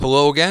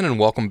Hello again, and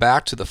welcome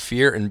back to the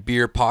Fear and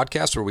Beer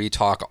podcast, where we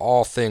talk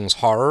all things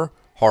horror,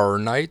 horror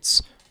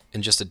nights,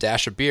 and just a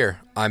dash of beer.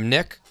 I'm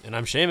Nick. And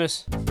I'm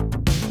Seamus.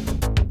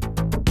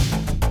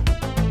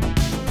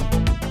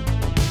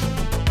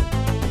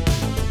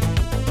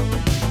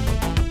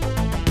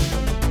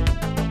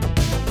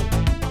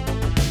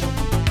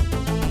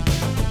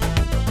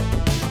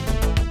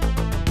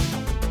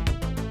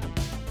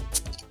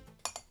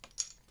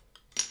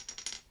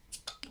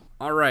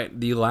 All right,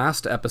 the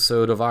last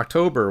episode of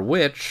October,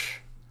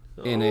 which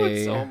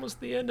it's almost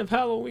the end of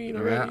Halloween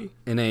already.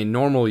 In a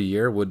normal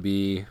year would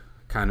be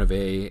kind of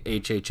a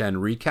HHN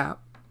recap.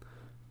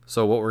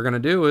 So what we're going to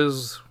do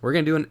is we're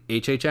going to do an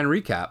HHN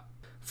recap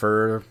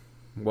for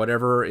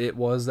whatever it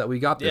was that we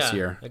got this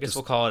year. I guess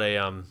we'll call it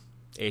a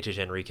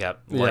HHN recap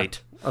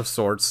light. Yeah, of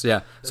sorts,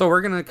 yeah. So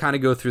we're going to kind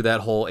of go through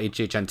that whole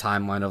HHN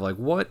timeline of like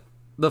what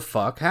the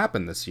fuck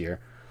happened this year.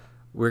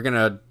 We're going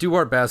to do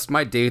our best.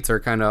 My dates are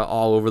kind of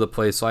all over the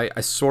place, so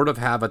I sort of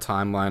have a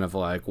timeline of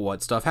like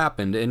what stuff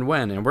happened and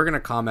when, and we're going to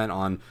comment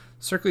on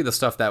strictly the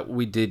stuff that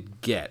we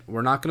did get.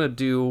 We're not going to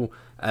do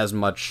as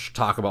much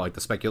talk about like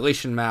the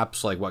speculation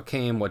maps, like what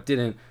came, what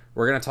didn't.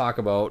 We're going to talk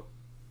about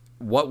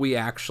what we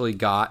actually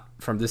got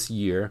from this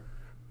year,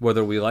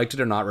 whether we liked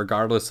it or not,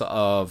 regardless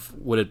of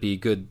would it be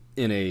good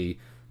in a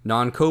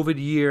non-COVID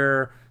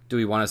year, do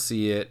we want to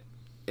see it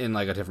in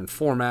like a different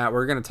format.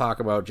 We're going to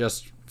talk about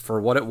just for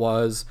what it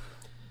was.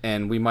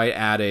 And we might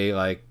add a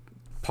like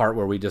part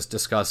where we just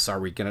discuss: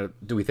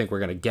 do we think we're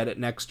gonna get it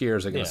next year?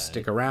 Is it gonna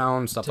stick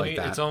around? Stuff like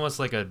that. It's almost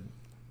like a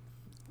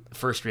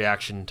first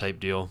reaction type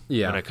deal.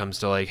 Yeah. When it comes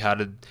to like how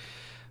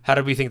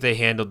did we think they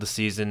handled the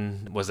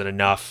season? Was it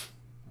enough?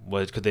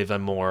 Could they have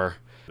done more?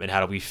 And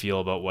how do we feel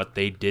about what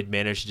they did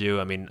manage to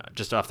do? I mean,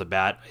 just off the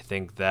bat, I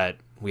think that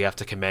we have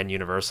to commend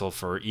Universal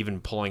for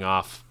even pulling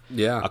off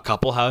a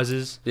couple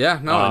houses. Yeah,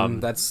 no,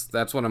 and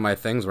that's one of my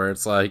things where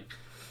it's like,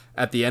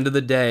 at the end of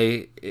the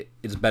day,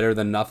 it's better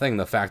than nothing.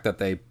 The fact that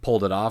they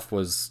pulled it off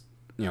was,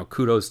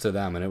 kudos to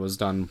them, and it was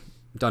done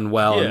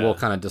well. Yeah. And we'll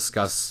kind of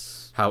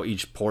discuss how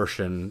each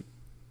portion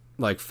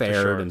like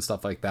fared and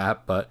stuff like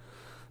that. But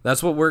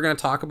that's what we're going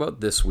to talk about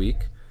this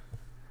week.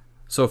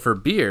 So for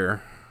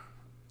beer,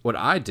 what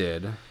I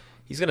did,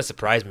 he's going to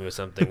surprise me with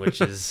something, which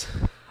is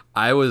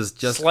I was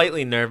just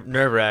slightly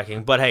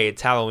nerve-wracking. But hey,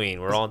 it's Halloween.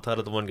 We're all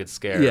entitled to one good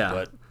scare. Yeah.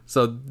 But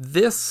so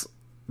this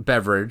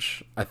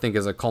beverage, I think,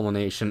 is a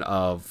culmination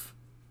of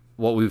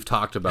what we've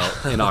talked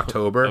about in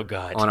October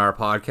on our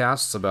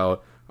podcasts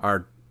about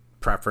our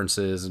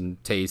preferences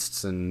and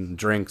tastes and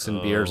drinks and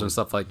beers and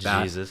stuff like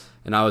that. Jesus.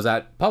 And I was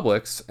at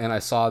Publix and I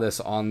saw this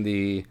on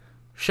the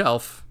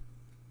shelf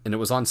and it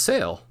was on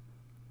sale.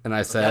 And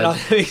I said,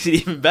 that makes it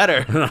even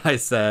better. And I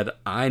said,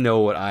 I know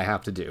what I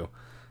have to do.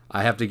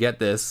 I have to get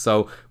this.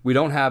 So we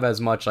don't have as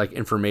much like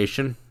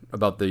information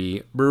about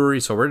the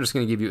brewery, so we're just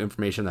going to give you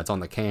information that's on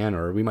the can,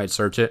 or we might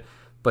search it.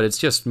 But it's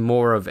just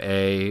more of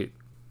a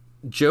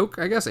joke,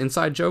 I guess,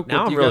 inside joke.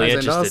 Now I'm really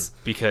interested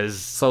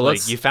because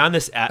you found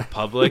this at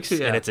Publix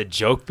and it's a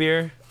joke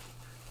beer.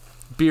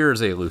 Beer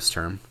is a loose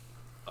term.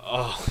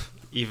 Oh,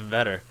 even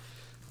better.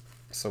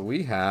 So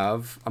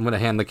I'm going to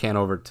hand the can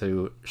over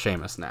to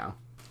Seamus now.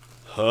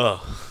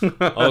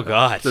 Oh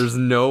God. There's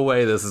no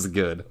way this is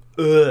good.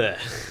 Ugh.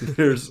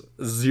 There's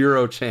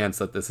zero chance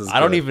that this is good.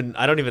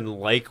 I don't even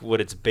like what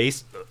it's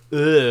based.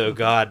 Oh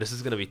God, this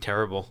is going to be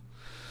terrible.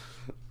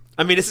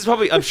 I mean, this is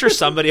probably, I'm sure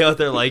somebody out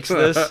there likes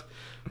this,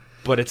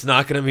 but it's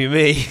not going to be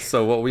me.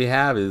 So what we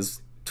have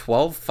is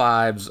 12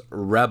 Fives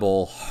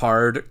Rebel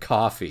Hard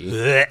Coffee.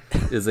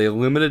 Is a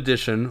limited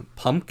edition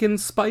pumpkin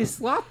spice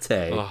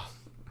latte,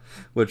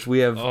 which we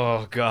have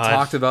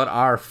talked about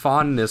our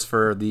fondness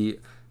for the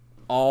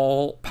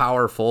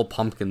all-powerful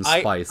pumpkin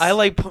spice. I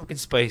like pumpkin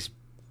spice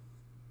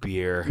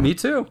beer. Me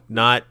too.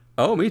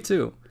 Me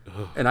too.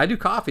 And I do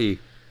coffee.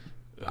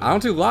 I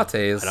don't do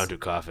lattes. I don't do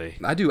coffee.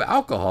 I do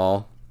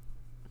alcohol.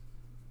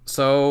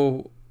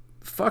 So,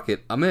 fuck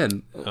it. I'm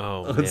in.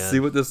 Let's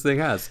see what this thing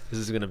has. This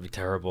is going to be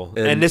terrible.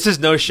 And this is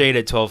no shade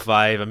at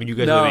 12.5. I mean, you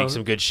guys are doing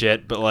some good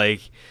shit, but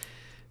like,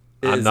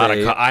 I'm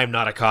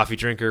not a coffee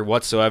drinker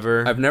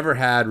whatsoever. I've never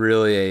had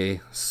really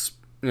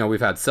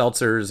we've had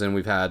seltzers and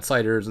we've had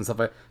ciders and stuff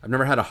like that. I've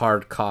never had a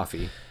hard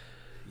coffee.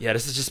 Yeah,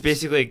 this is just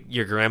basically like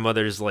your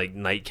grandmother's like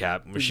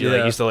nightcap, where she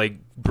used to like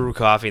brew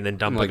coffee and then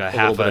dump like a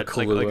half a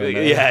Kahlua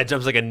it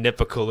dumps like a nip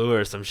of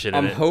Kahlua or some shit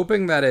in it. I'm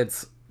hoping that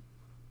it's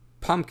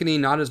pumpkiny,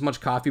 not as much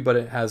coffee, but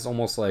it has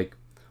almost like,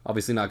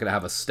 obviously not going to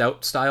have a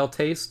stout style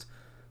taste,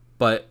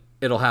 but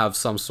it'll have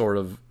some sort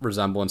of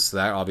resemblance to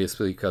that,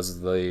 obviously, because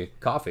of the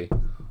coffee.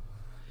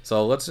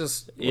 So let's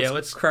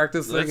crack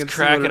this thing. Let's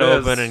crack it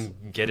open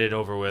and get it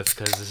over with,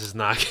 because this is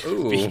not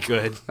going to be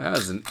good. That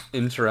was an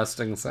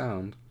interesting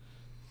sound.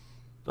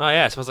 Oh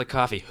yeah, it smells like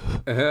coffee.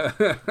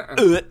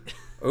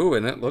 Ooh,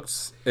 and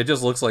it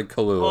just looks like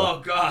Kahlua. Oh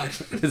God,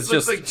 it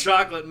looks like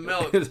chocolate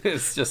milk.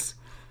 It's just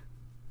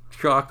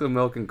chocolate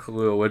milk and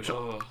Kahlua, which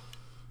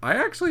I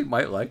actually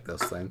might like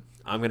this thing.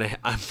 I'm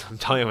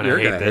telling you, I'm gonna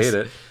hate this. Hate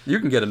it. You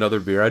can get another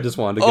beer. I just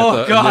wanted to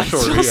get the initial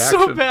reaction.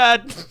 So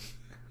bad.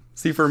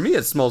 See, for me,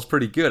 it smells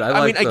pretty good.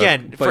 I mean,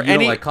 again, but for you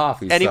don't like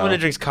coffee. Anyone so. that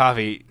drinks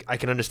coffee, I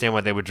can understand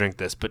why they would drink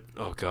this. But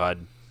oh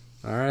god.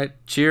 All right,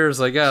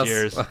 cheers, I guess.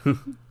 Cheers. I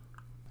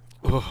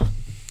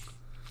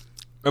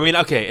mean,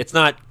 okay, it's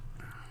not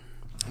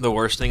the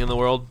worst thing in the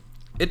world.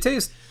 It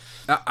tastes.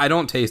 I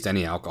don't taste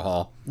any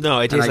alcohol. No,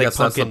 it tastes like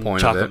pumpkin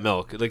point chocolate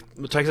milk. Like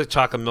it tastes like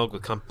chocolate milk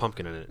with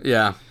pumpkin in it.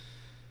 Yeah.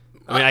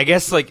 I mean, I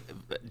guess like,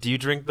 do you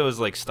drink those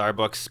like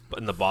Starbucks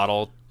in the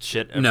bottle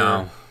shit? Ever?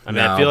 No. I mean,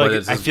 I feel like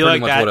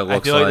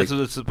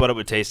that's what it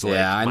would taste like.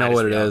 Yeah, I know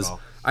what it is.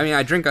 I mean,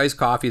 I drink iced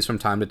coffees from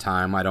time to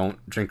time. I don't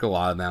drink a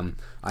lot of them.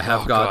 I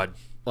have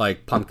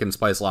like pumpkin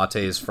spice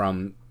lattes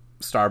from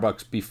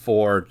Starbucks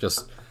before,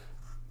 just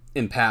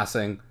in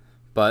passing.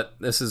 But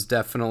this is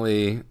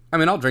definitely. I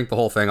mean, I'll drink the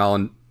whole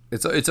thing.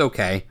 It's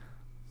okay.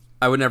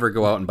 I would never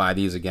go out and buy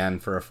these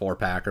again for a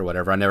 4-pack or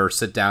whatever. I never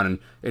sit down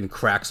and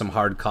crack some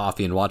hard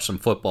coffee and watch some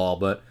football.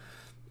 But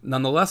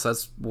nonetheless,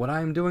 that's what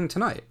I'm doing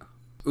tonight.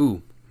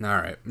 Ooh, all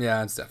right.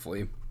 Yeah, it's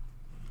definitely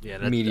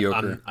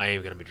mediocre. I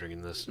ain't going to be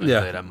drinking this.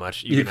 Yeah. That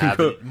much. You can have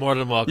it. More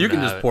than welcome. You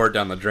can just pour it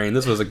down the drain.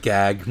 This was a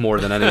gag more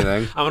than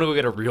anything. I'm going to go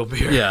get a real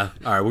beer. Yeah.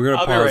 All right, we're going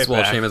to pause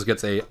while back. Seamus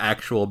gets a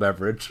actual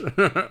beverage.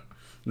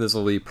 This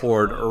will be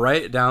poured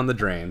right down the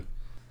drain.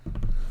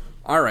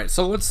 All right,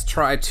 so let's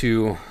try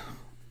to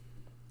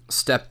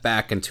step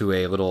back into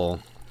a little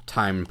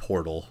time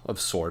portal of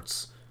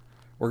sorts.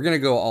 We're going to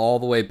go all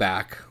the way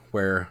back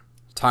where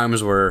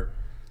times were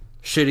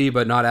shitty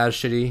but not as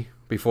shitty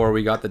before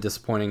we got the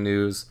disappointing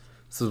news.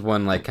 This is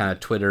when like kind of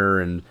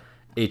Twitter and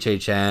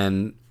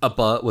HHN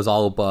was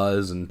all a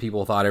buzz and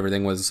people thought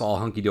everything was all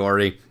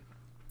hunky-dory.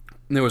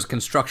 And there was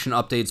construction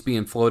updates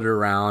being floated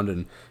around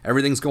and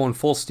everything's going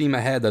full steam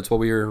ahead. That's what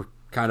we were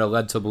kind of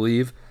led to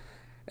believe.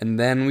 And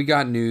then we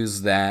got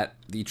news that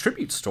the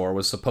Tribute store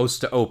was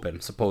supposed to open.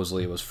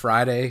 Supposedly it was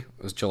Friday.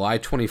 It was July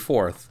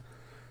 24th.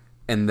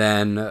 And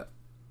then,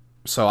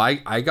 so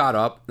I got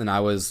up and I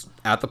was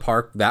at the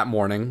park that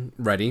morning,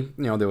 ready. You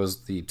know, there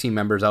was the team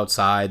members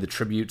outside. The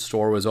Tribute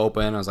store was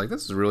open. I was like,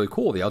 this is really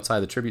cool. The outside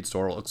of the Tribute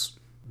store looks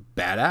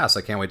badass.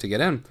 I can't wait to get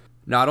in.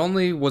 Not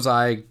only was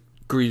I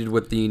greeted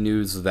with the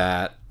news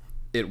that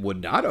it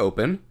would not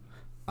open,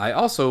 I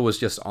also was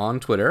just on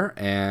Twitter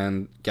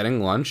and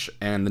getting lunch,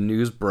 and the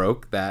news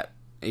broke that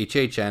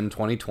HHN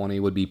 2020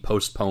 would be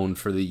postponed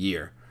for the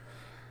year.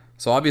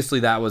 So obviously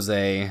that was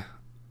the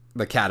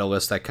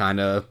catalyst that kind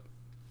of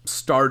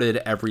started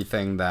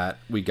everything that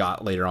we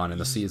got later on in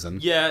the season.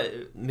 Yeah,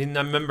 I mean,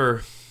 I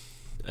remember,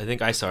 I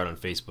think I saw it on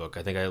Facebook.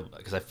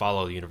 Because I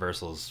follow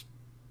Universal's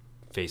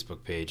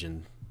Facebook page,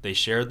 and they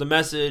shared the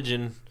message,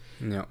 and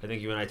yeah. I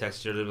think you and I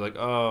texted each other like,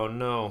 "Oh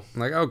no!" I'm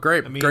like, "Oh,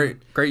 great,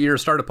 great year to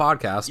start a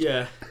podcast."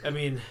 Yeah, I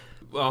mean,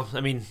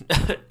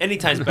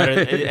 anytime's better.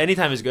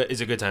 Anytime is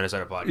a good time to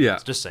start a podcast. Yeah,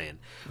 just saying.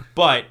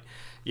 But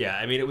yeah,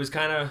 I mean, it was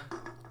kind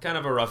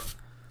of a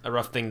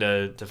rough thing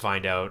to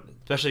find out.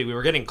 Especially we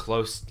were getting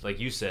close,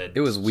 like you said.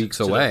 It was weeks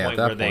away at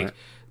that point.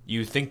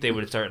 You think they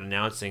would start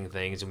announcing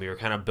things, and we were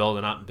kind of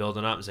building up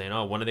and saying,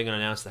 "Oh, when are they going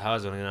to announce the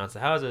houses? When are they going to announce the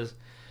houses?"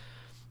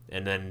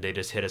 And then they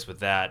just hit us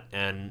with that.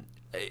 And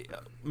I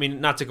mean,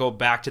 not to go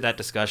back to that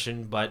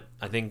discussion, but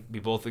I think we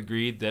both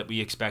agreed that we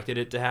expected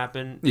it to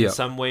happen in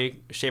some way,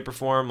 shape, or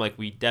form. Like,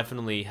 we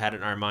definitely had it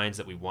in our minds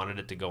that we wanted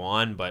it to go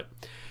on, but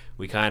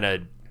we kind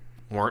of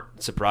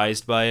weren't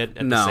surprised by it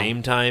at the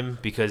same time,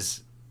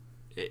 because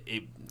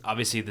it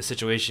obviously the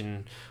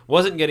situation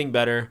wasn't getting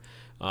better,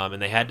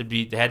 and they had to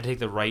take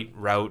the right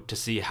route to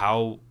see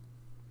how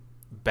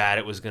bad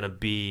it was going to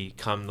be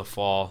come the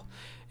fall.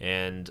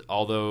 And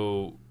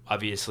although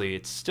obviously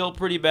it's still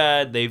pretty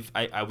bad,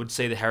 I would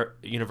say that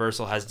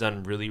Universal has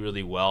done really,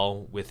 really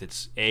well with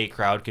its A,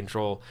 crowd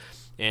control,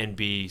 and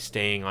B,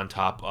 staying on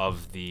top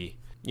of the,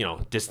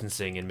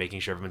 distancing and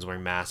making sure everyone's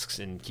wearing masks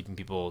and keeping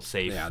people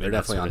safe. Yeah, they're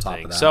definitely on top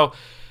of that. So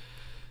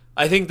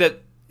I think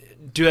that,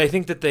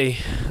 they,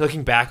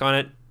 looking back on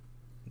it,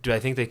 do I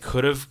think they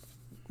could have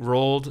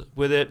rolled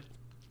with it?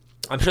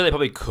 I'm sure they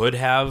probably could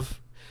have.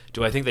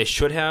 Do I think they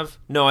should have?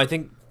 No, I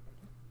think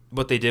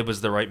what they did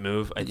was the right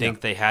move. I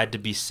think they had to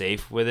be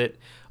safe with it.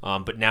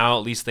 But now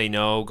at least they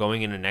know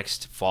going into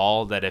next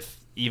fall that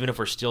even if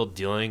we're still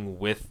dealing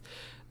with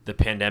the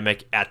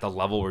pandemic at the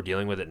level we're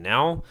dealing with it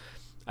now,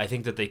 I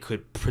think that they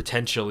could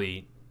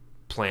potentially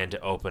plan to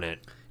open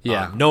it.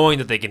 Yeah. Knowing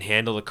that they can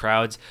handle the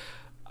crowds.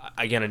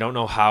 Again, I don't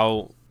know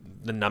how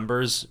the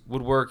numbers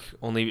would work,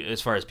 only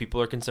as far as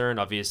people are concerned.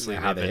 Obviously,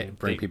 how they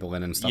bring people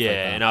in and stuff like that.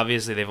 Yeah, and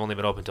obviously they've only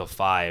been open until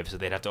 5, so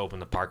they'd have to open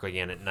the park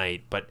again at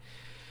night. But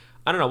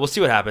I don't know. We'll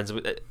see what happens.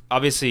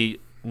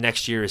 Obviously,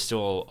 next year is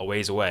still a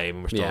ways away. I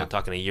mean, we're still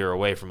talking a year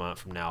away from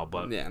now.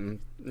 But who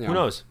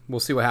knows? We'll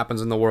see what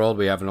happens in the world.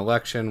 We have an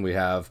election. We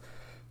have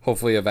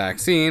hopefully a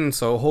vaccine.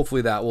 So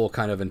hopefully that will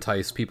kind of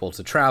entice people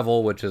to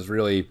travel, which is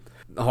really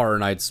Horror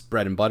Nights'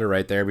 bread and butter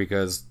right there,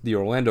 because the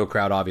Orlando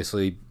crowd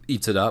obviously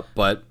eats it up,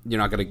 but you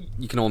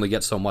can only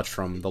get so much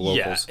from the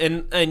locals.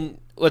 Yeah, and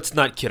let's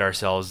not kid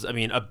ourselves. I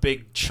mean, a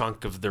big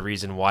chunk of the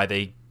reason why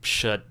they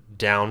shut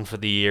down for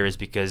the year is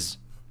because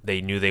they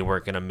knew they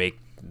weren't going to make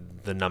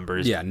the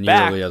numbers nearly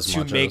back as to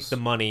much make as the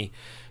money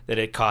that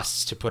it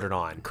costs to put it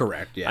on.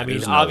 Correct. Yeah. I mean,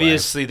 there's no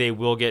obviously they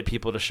will get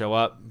people to show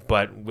up,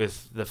 but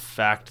with the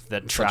fact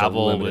that Such a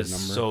travel limited was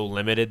number. so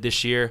limited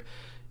this year,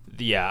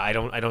 I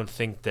don't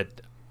think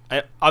that.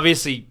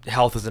 Obviously,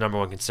 health is the number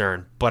one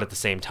concern, but at the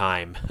same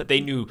time, they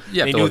knew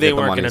You have they to knew look they at the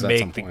weren't going monies to at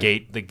some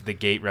make the point.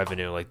 gate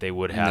revenue like they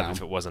would have No.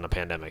 if it wasn't a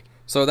pandemic.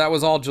 So that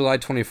was all July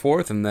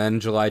 24th, and then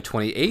July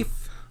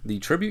 28th, the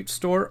Tribute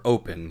store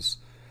opens.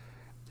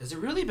 Has it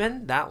really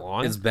been that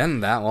long? It's been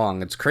that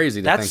long. It's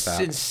crazy to That's think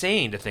that.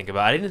 insane to think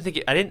about. I didn't think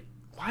it. I didn't.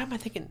 Why am I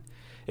thinking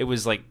it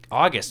was like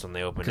August when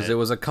they opened it? Because it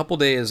was a couple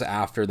days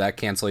after that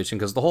cancellation.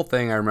 Because the whole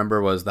thing I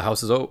remember was the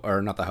house is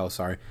or not the house,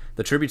 sorry,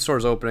 the Tribute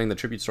store's opening. The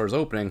Tribute store's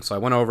opening. So I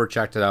went over,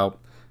 checked it out.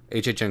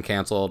 HHN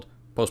canceled,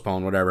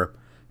 postponed, whatever.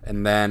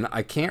 And then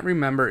I can't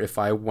remember if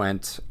I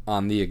went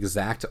on the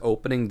exact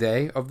opening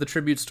day of the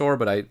Tribute store,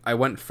 but I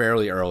went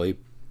fairly early.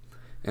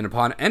 And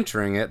upon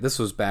entering it, this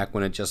was back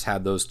when it just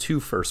had those two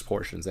first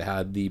portions. It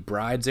had the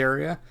brides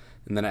area,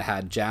 and then it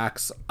had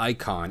Jack's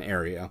icon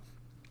area.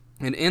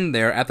 And in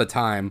there, at the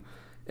time,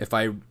 if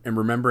I am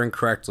remembering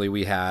correctly,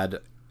 we had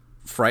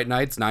Fright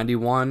Nights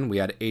 91, we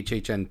had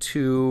HHN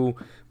 2,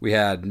 we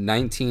had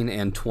 19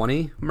 and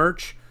 20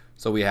 merch.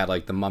 So we had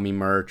like the Mummy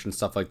merch and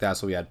stuff like that.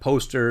 So we had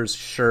posters,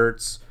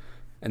 shirts,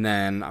 and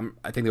then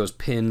I think there was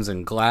pins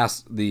and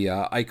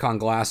the icon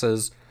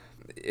glasses,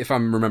 if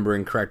I'm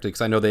remembering correctly,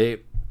 because I know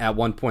at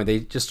one point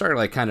they just started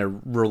like kind of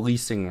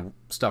releasing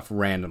stuff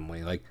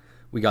randomly. Like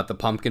we got the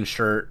pumpkin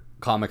shirt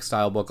comic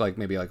style book like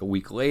maybe like a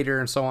week later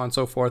and so on and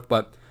so forth.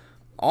 But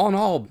all in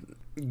all,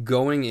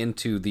 going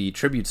into the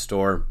Tribute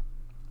store,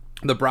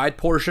 the bride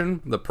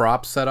portion, the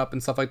props set up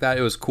and stuff like that,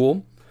 it was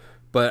cool.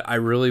 But I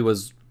really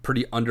was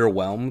pretty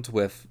underwhelmed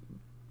with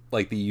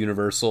like the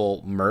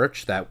Universal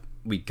merch that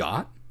we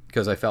got,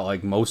 because I felt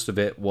like most of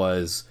it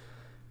was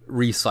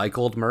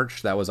recycled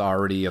merch that was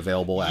already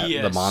available at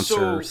the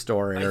Monster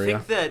store area. I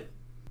think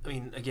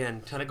that,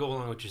 again, kind of go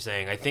along with what you're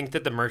saying. I think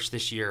that the merch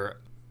this year,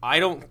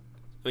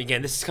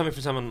 again, this is coming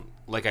from someone,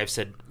 like I've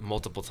said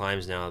multiple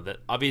times now, that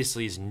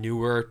obviously is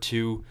newer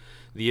to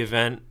the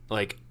event.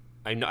 Like,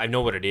 I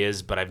know what it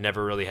is, but I've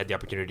never really had the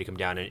opportunity to come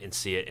down and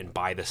see it and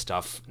buy the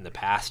stuff in the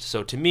past.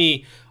 So to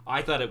me,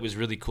 I thought it was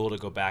really cool to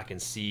go back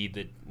and see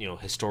the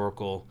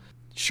historical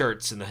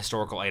shirts and the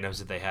historical items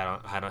that they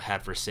had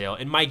for sale.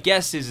 And my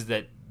guess is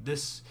that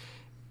this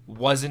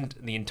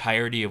wasn't the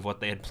entirety of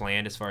what they had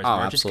planned as far as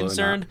merch is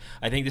concerned.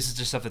 Not. I think this is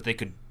just stuff that they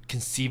could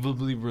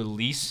conceivably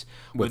release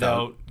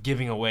without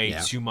giving away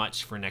too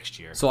much for next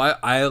year. So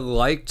I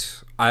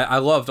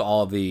loved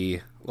all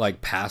the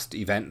like past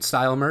event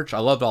style merch. I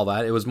loved all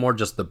that. It was more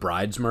just the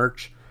bride's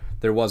merch.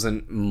 There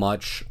wasn't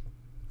much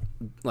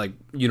like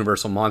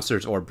Universal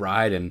Monsters or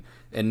Bride, and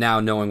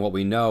now knowing what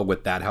we know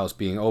with that house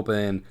being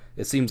open,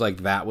 it seems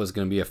like that was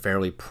going to be a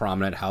fairly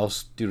prominent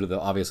house due to the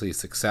obviously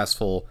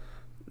successful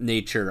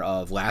nature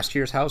of last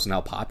year's house and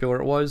how popular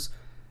it was.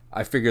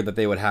 I figured that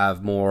they would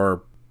have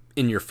more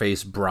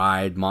in-your-face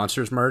Bride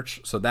Monsters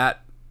merch, so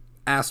that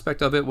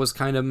aspect of it was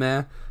kind of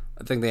meh.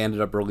 I think they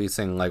ended up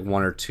releasing like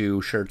one or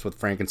two shirts with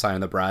Frankenstein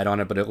and the Bride on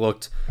it, but it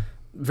looked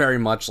very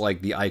much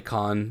like the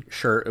icon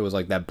shirt. It was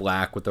like that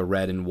black with the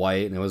red and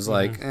white, and it was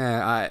like,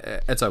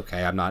 it's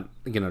okay. I'm not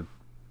gonna.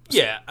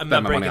 Yeah, I'm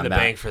not breaking the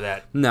bank for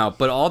that. No,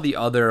 but all the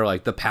other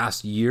like the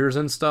past years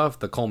and stuff,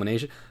 the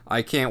culmination.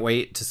 I can't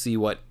wait to see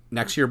what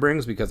next year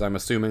brings, because I'm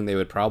assuming they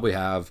would probably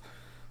have.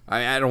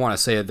 I don't want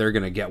to say that they're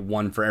gonna get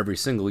one for every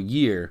single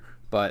year,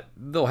 but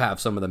they'll have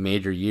some of the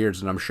major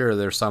years, and I'm sure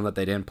there's some that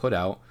they didn't put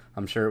out.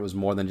 I'm sure it was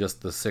more than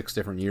just the 6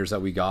 different years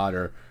that we got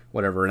or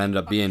whatever it ended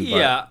up being.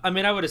 Yeah,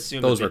 I would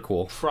assume those are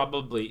cool.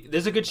 Probably.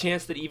 There's a good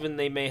chance that even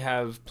they may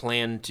have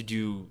planned to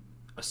do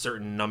a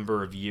certain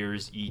number of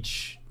years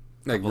each.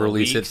 Like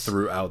release it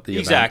throughout the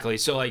event. Exactly.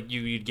 So like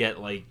you'd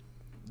get like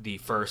the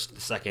first,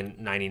 the second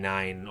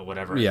 99 or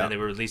whatever, and then they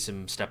would release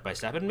them step by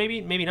step. And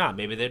maybe not.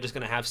 Maybe they're just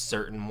going to have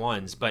certain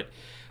ones. But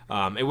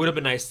it would have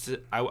been nice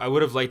to. I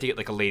would have liked to get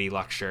like a Lady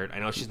Luck shirt. I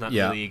know she's not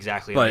really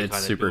exactly but an icon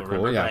it's super that people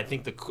cool. remember, Yeah. but I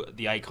think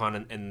the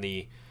icon and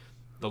the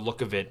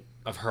look of it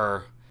of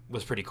her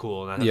was pretty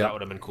cool, and I thought that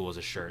would have been cool as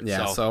a shirt.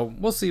 Yeah. So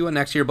we'll see what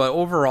next year. But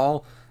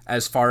overall,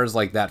 as far as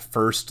like that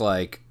first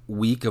like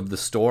week of the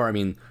store, I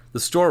mean, the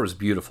store was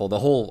beautiful. The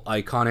whole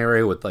icon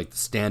area with like the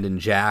stand and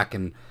Jack,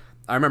 and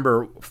I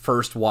remember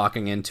first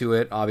walking into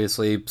it.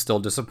 Obviously, still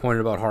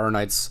disappointed about Horror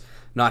Nights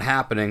not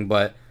happening,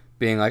 but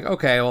being like,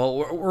 okay,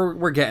 well,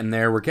 we're getting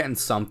there. We're getting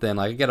something.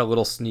 Like, I get a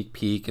little sneak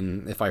peek,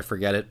 and if I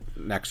forget it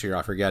next year,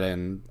 I'll forget it,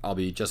 and I'll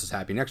be just as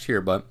happy next year.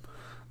 But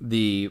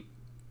the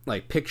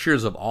like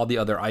pictures of all the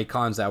other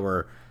icons that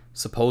were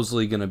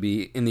supposedly going to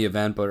be in the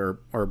event, but or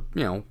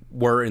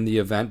were in the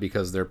event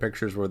because their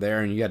pictures were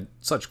there, and you had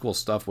such cool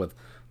stuff with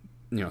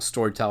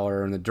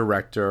storyteller and the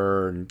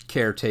director and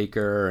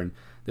caretaker, and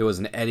there was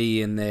an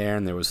Eddie in there,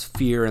 and there was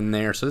Fear in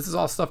there. So this is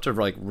all stuff to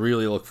like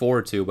really look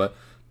forward to. But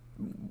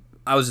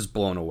I was just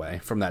blown away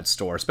from that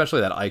store,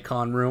 especially that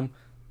icon room.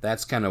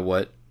 That's kind of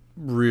what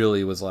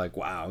really was like,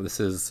 wow, this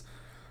is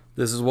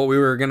what we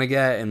were gonna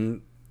get,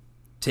 and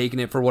taking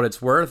it for what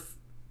it's worth,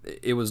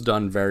 it was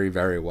done very,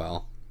 very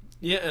well.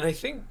 Yeah, and I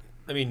think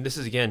I mean, this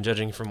is again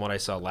judging from what I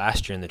saw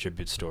last year in the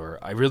tribute store.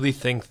 I really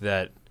think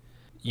that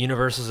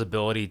Universal's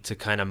ability to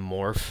kind of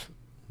morph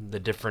the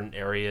different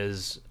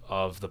areas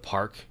of the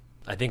park.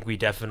 I think we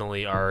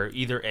definitely are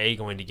either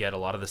going to get a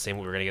lot of the same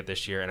what we're going to get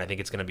this year, and I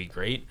think it's going to be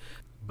great.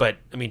 But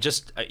I mean,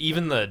 just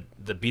even the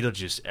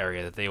Beetlejuice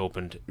area that they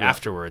opened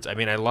afterwards. I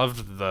mean, I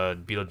loved the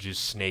Beetlejuice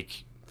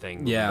snake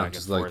thing. Yeah,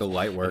 just like the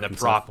light work, and the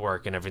prop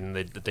work, and everything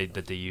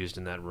that they used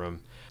in that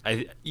room.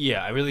 I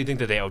really think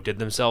that they outdid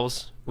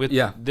themselves with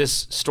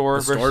this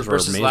store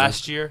versus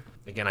last year.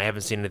 Again, I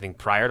haven't seen anything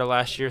prior to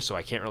last year, so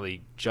I can't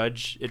really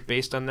judge it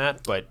based on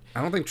that. But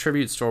I don't think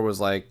Tribute Store was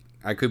like,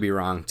 I could be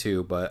wrong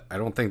too, but I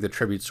don't think the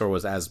Tribute Store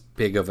was as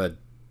big of a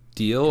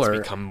deal, it's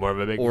become more of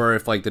a big, or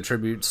if like the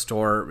Tribute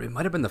Store, it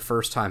might have been the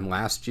first time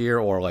last year,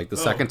 or like the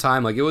second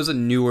time, like it was a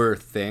newer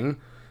thing.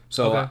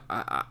 So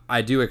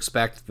I do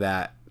expect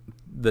that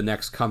the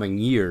next coming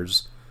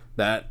years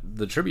that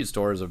the Tribute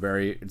Store is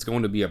it's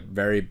going to be a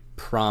very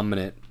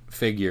prominent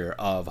figure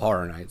of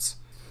Horror Nights,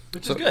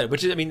 which is good.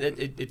 Which is, I mean,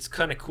 it's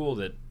kind of cool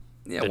that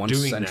one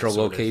doing central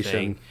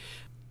location.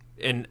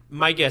 And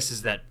my guess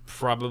is that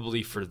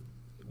probably for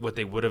what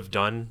they would have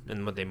done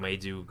and what they might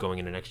do going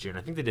into next year, and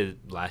I think they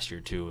did last year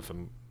too, if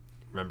I'm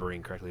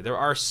remembering correctly, there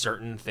are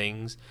certain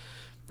things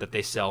that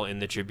they sell in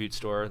the Tribute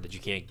Store that you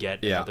can't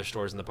get in other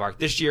stores in the park.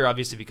 This year,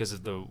 obviously, because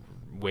of the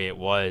way it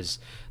was,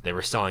 they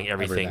were selling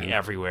everything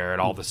everywhere at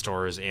all the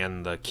stores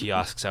and the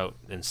kiosks out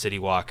in City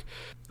Walk.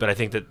 But I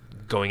think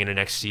that going into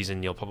next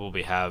season, you'll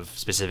probably have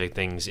specific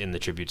things in the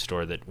Tribute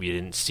Store that we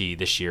didn't see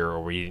this year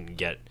or we didn't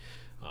get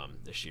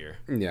this year.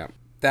 Yeah.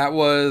 That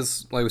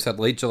was, like we said,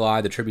 late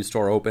July, the Tribute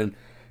Store opened.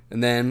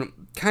 And then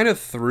kind of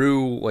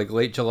through like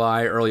late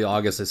July, early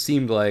August, it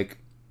seemed like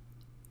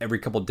every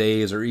couple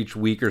days or each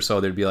week or so,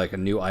 there'd be like a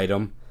new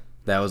item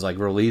that was like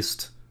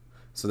released.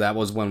 So that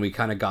was when we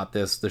kind of got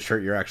the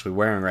shirt you're actually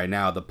wearing right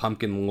now, the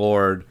Pumpkin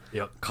Lord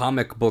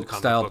comic book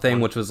style thing,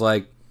 which was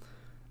like,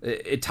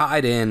 it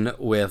tied in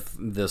with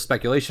the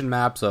speculation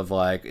maps of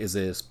like, is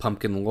this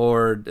Pumpkin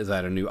Lord? Is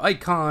that a new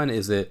icon?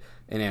 Is it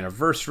an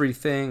anniversary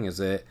thing?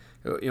 Is it,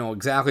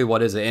 exactly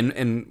what is it?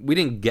 And we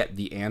didn't get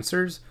the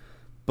answers,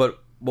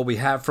 but what we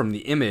have from the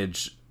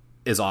image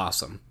is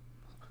awesome.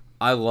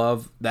 I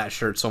love that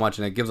shirt so much,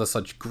 and it gives us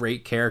such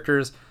great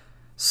characters.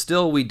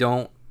 Still, we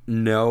don't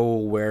know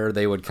where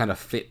they would kind of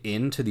fit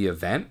into the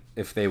event.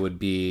 If they would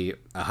be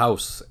a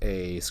house,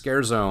 a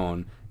scare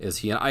zone, is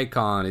he an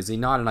icon? Is he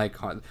not an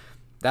icon?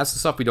 That's the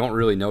stuff we don't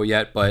really know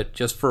yet, but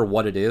just for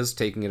what it is,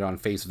 taking it on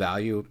face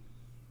value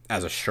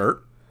as a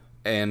shirt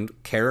and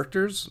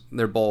characters,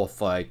 they're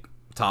both like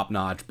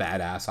top-notch,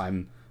 badass.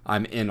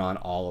 I'm in on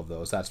all of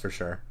those, that's for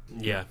sure.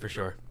 Yeah, for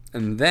sure.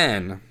 And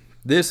then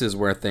this is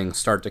where things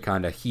start to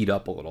kind of heat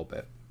up a little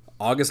bit.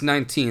 August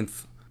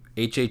 19th,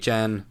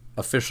 HHN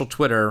official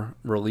Twitter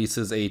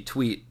releases a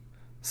tweet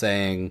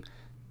saying,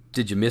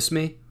 "Did you miss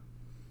me?"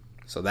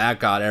 So that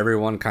got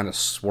everyone kind of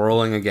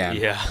swirling again.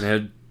 Yeah. And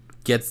it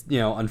gets,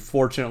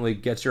 unfortunately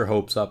gets your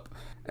hopes up.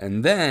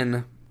 And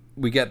then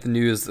we get the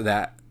news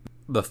that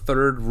the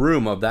third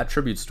room of that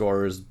Tribute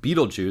Store is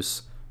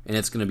Beetlejuice, and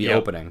it's going to be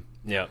opening.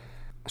 Yeah.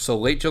 So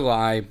late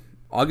July,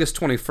 August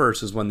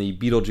 21st is when the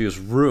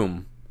Beetlejuice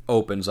room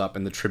opens up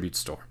in the Tribute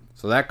Store.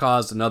 So that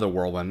caused another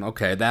whirlwind.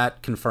 Okay,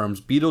 that confirms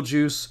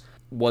Beetlejuice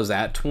was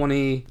at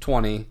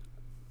 2020,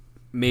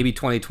 maybe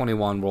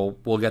 2021.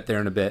 We'll get there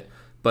in a bit.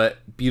 But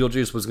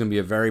Beetlejuice was going to be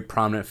a very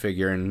prominent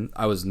figure, and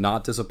I was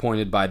not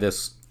disappointed by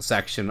this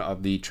section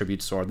of the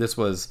Tribute Store. This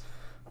was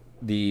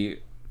the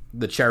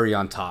cherry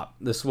on top.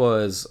 This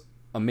was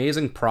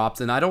amazing props,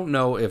 and I don't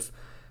know if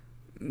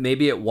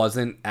maybe it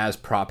wasn't as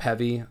prop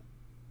heavy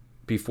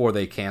before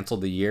they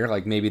canceled the year.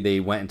 Like maybe they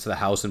went into the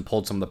house and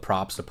pulled some of the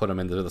props to put them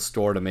into the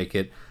store to make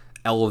it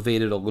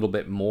elevated a little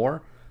bit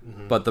more.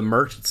 Mm-hmm. But the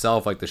merch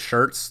itself, like the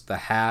shirts, the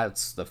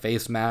hats, the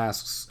face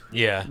masks,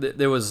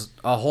 there was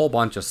a whole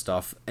bunch of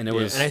stuff, and it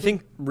was, and I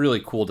think really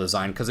cool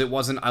design because it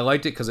wasn't. I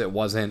liked it because it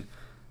wasn't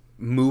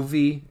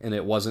movie and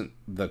it wasn't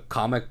the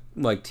comic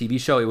like TV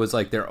show. It was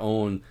like their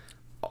own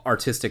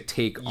artistic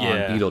take on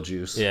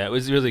Beetlejuice. Yeah, it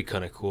was really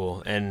kind of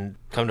cool. And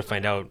come to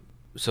find out,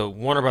 so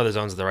Warner Brothers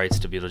owns the rights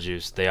to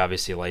Beetlejuice. They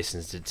obviously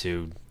licensed it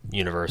to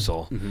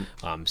Universal.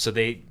 Mm-hmm. So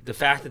the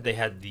fact that they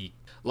had the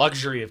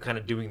luxury of kind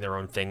of doing their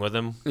own thing with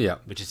them,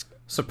 which is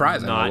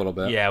surprising a little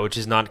bit. Yeah, which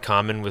is not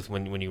common with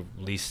when you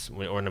lease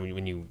or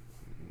when you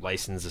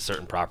license a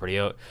certain property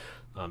out.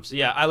 So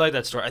yeah, I like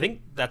that store. I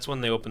think that's when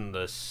they opened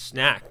the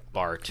snack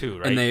bar too,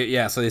 right?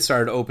 And so they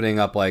started opening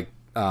up like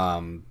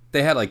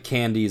they had like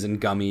candies and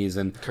gummies,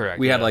 and correct.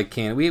 We had like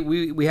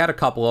we had a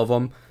couple of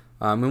them,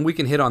 and we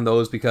can hit on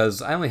those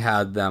because I only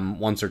had them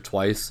once or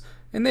twice,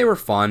 and they were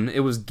fun. It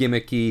was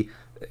gimmicky.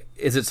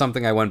 Is it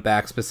something I went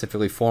back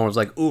specifically for and was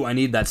like, ooh, I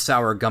need that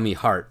sour gummy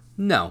heart?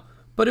 No,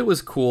 but it was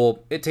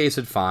cool. It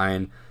tasted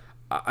fine.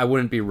 I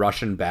wouldn't be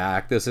rushing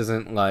back. This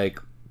isn't like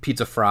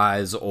pizza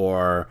fries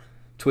or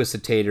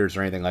twisted taters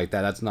or anything like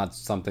that. That's not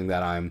something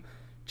that I'm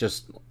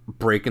just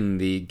breaking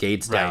the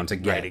gates down to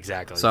get. Right,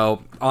 exactly.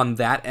 So on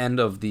that end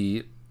of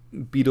the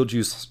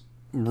Beetlejuice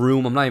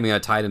room, I'm not even going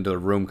to tie it into the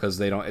room because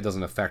it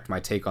doesn't affect my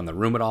take on the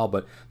room at all,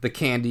 but the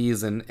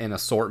candies and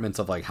assortments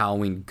of like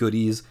Halloween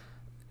goodies,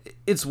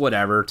 it's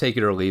whatever, take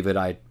it or leave it.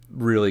 I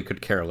really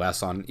could care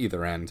less on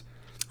either end.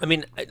 I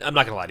mean, I'm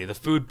not gonna lie to you. The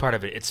food part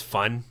of it, it's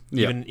fun,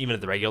 even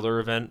at the regular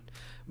event,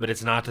 but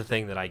it's not the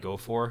thing that I go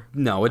for.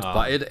 No,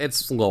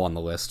 it's low on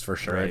the list for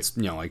sure. Right. It's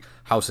like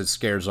House at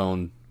Scare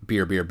Zone,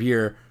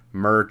 beer,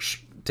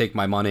 merch, take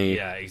my money.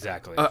 Yeah,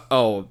 exactly.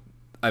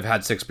 I've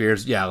had 6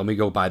 beers. Yeah, let me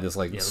go buy this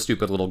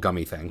stupid little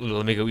gummy thing.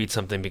 Let me go eat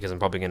something because I'm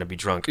probably gonna be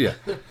drunk. Yeah.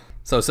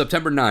 So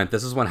September 9th,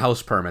 this is when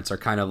house permits are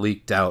kind of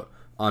leaked out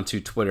onto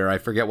Twitter. I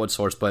forget what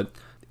source, but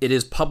it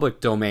is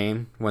public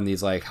domain when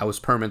these like house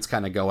permits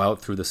kind of go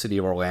out through the city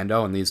of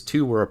Orlando, and these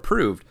 2 were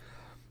approved.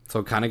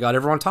 So it kind of got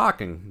everyone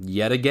talking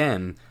yet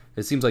again.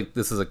 It seems like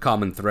this is a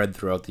common thread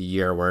throughout the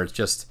year where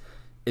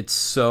it's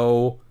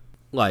so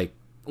like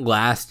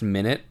last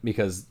minute,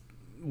 because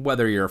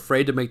whether you're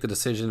afraid to make the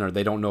decision or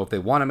they don't know if they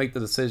want to make the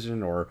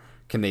decision or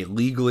can they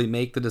legally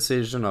make the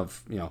decision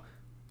of,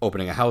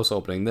 opening a house,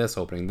 opening this,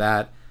 opening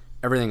that,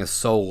 everything is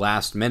so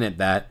last minute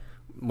that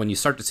when you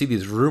start to see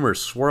these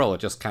rumors swirl, it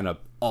just kind of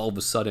all of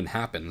a sudden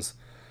happens.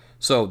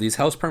 So these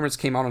house permits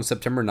came out on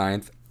September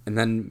 9th, and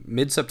then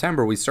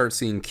mid-September we start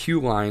seeing queue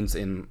lines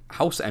in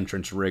house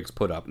entrance rigs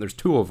put up. There's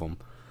 2 of them.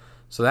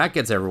 So that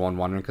gets everyone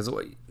wondering, because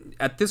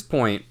at this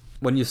point,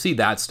 when you see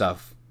that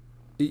stuff,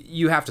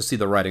 you have to see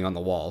the writing on the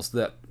walls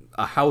that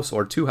a house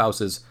or 2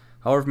 houses,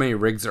 however many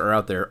rigs are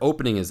out there,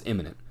 opening is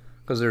imminent.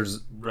 Because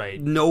there's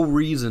no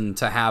reason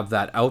to have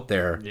that out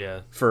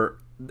there for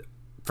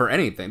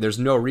anything. There's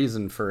no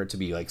reason for it to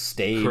be like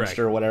staged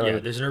or whatever. Yeah,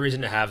 there's no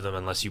reason to have them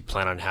unless you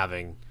plan on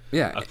having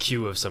a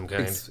queue of some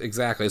kind.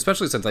 Exactly.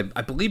 Especially since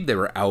I believe they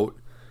were out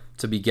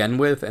to begin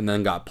with and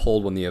then got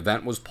pulled when the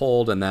event was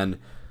pulled, and then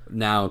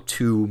now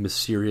 2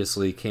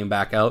 mysteriously came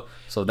back out.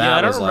 So that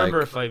I don't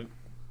remember if I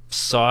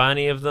saw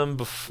any of them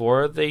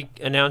before they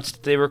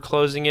announced they were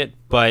closing it,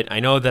 but I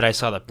know that I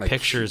saw the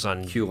pictures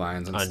on queue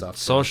lines and on stuff,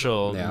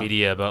 social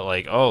media about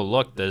like, oh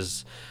look,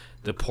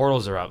 the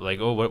portals are up. Like,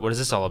 oh, what is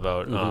this all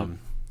about? Mm-hmm.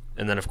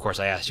 And then of course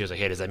I asked you, I was like,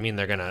 hey, does that mean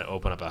they're gonna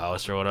open up a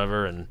house or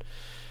whatever? And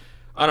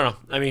I don't know.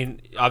 I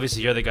mean,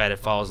 obviously you're the guy that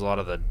follows a lot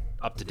of the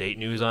up-to-date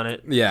news on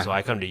it. Yeah. So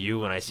I come to you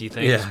when I see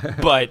things. Yeah.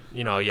 But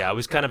I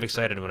was kind of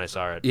excited when I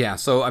saw it. Yeah.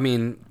 So I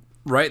mean,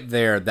 right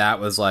there,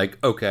 that was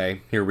like,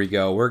 okay, here we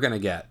go. We're gonna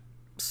get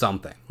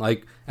something.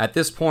 Like at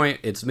this point,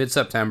 it's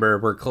mid-September.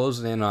 We're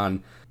closing in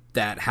on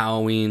that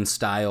Halloween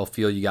style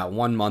feel. You got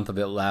 1 month of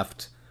it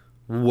left.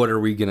 What are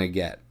we gonna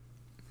get?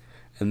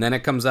 And then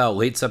it comes out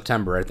late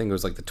September. I think it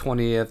was like the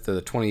 20th or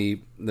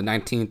the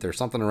 19th or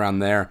something around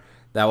there.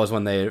 That was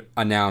when they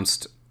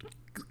announced,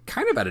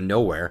 kind of out of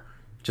nowhere,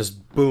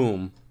 just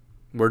boom,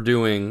 we're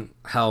doing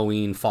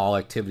Halloween fall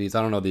activities.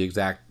 I don't know the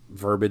exact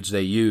verbiage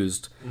they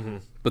used,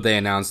 but they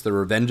announced the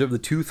Revenge of the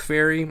Tooth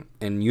Fairy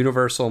and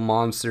Universal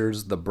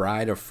Monsters, The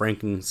Bride of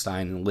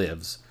Frankenstein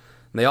Lives.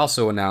 And they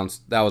also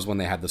announced, that was when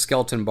they had the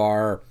Skeleton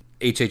Bar,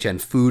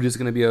 HHN food is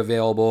going to be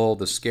available,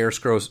 the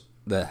Scarecrow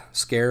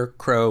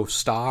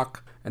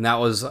stock, and that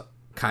was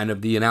kind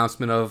of the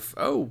announcement of,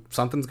 oh,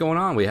 something's going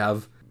on. We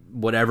have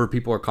whatever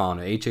people are calling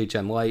it,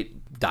 HHN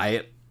Light,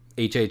 Diet,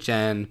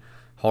 HHN,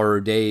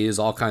 Horror Days,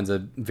 all kinds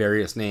of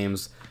various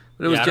names.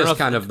 But it was just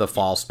kind of the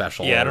fall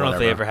special. Yeah, I don't know if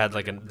they ever had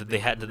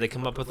did they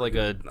come up with like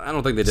a I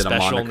don't think they did a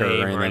moniker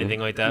name or anything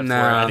like that?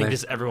 I think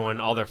just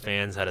all their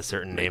fans had a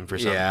certain name for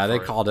something. Yeah, they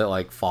called it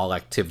like fall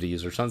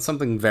activities or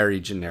something very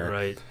generic.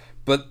 Right.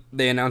 But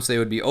they announced they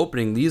would be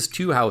opening these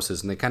 2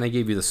 houses, and they kind of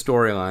gave you the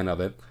storyline of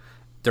it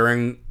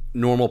during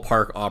normal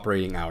park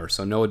operating hours.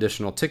 So no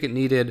additional ticket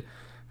needed,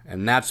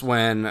 and that's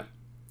when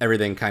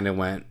everything kind of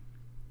went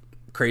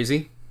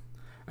crazy.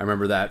 I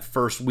remember that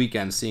first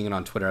weekend seeing it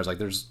on Twitter. I was like,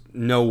 there's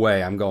no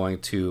way I'm going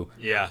to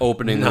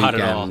opening not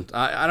weekend. At all.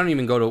 I don't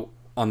even go to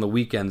on the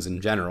weekends in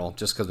general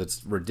just because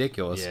it's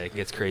ridiculous. Yeah, it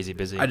gets crazy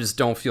busy. I just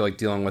don't feel like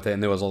dealing with it.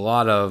 And there was a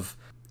lot of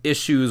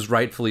issues,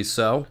 rightfully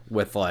so,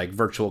 with like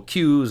virtual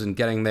queues and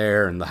getting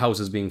there and the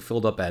houses being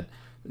filled up at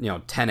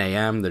 10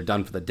 a.m. They're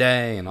done for the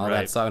day and all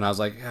that stuff. And I was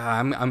like,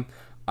 I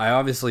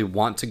obviously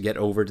want to get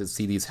over to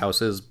see these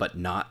houses, but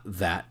not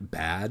that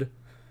bad.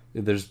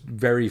 There's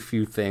very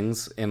few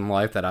things in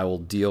life that I will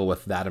deal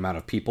with that amount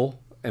of people.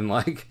 And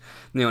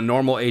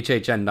normal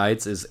HHN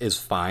nights is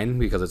fine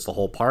because it's the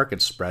whole park.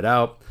 It's spread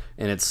out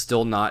and it's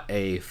still not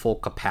a full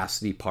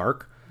capacity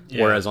park.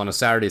 Yeah. Whereas on a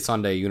Saturday,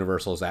 Sunday,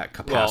 Universal is at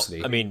capacity.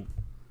 Well, I mean,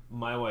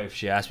 my wife,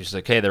 she asked me, she's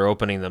like, hey, they're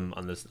opening them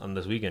on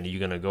this weekend. Are you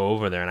going to go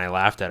over there? And I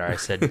laughed at her. I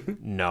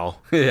said, no,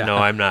 no,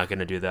 I'm not going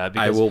to do that.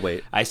 I will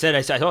wait. I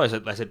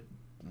said,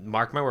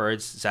 mark my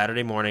words,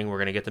 Saturday morning, we're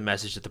going to get the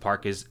message that the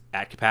park is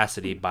at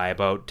capacity by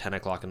about 10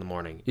 o'clock in the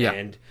morning. Yeah.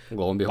 And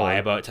lo and behold, by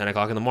about 10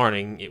 o'clock in the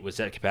morning, it was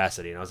at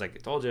capacity. And I was like, I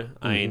told you.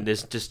 I mean,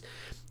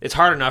 it's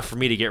hard enough for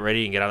me to get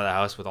ready and get out of the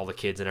house with all the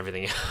kids and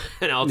everything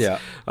else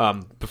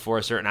before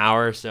a certain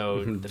hour. So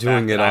the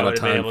doing fact it that I on would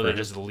a have been time able frame to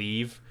just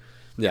leave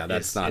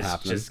that's not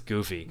happening. It's just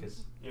goofy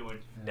because it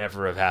would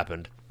never have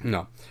happened.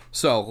 No.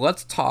 So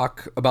let's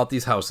talk about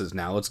these houses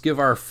now. Let's give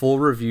our full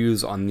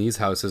reviews on these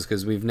houses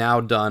because we've now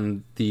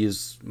done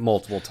these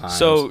multiple times.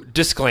 So,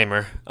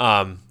 disclaimer,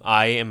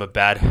 I am a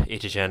bad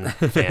HHN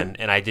fan,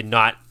 and I did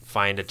not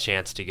find a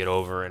chance to get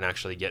over and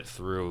actually get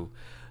through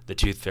the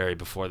Tooth Fairy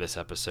before this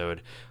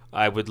episode.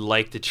 I would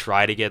like to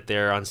try to get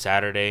there on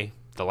Saturday,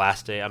 the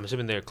last day. I'm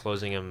assuming they're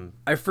closing them.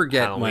 I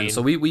forget Halloween. when.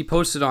 So we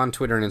posted on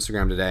Twitter and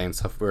Instagram today and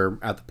stuff. We're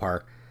at the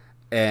park,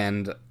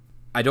 and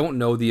I don't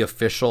know the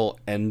official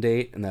end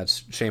date, and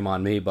that's shame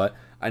on me, but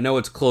I know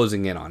it's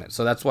closing in on it.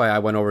 So that's why I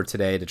went over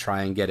today to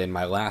try and get in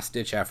my last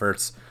ditch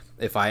efforts.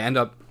 If I end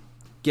up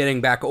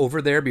getting back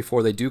over there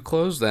before they do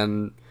close,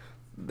 then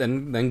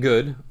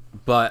good.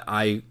 But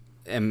I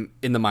am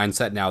in the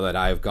mindset now that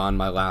I've gone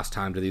my last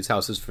time to these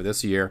houses for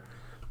this year,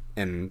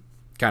 and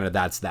kind of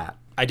that's that.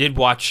 I did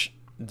watch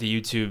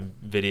the YouTube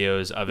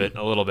videos of it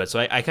a little bit, so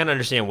I kind of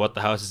understand what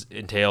the house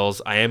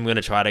entails. I am going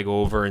to try to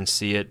go over and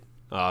see it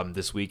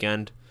this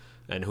weekend.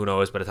 And who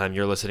knows, by the time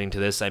you're listening to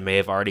this, I may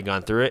have already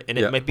gone through it, and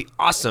it might be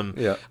awesome.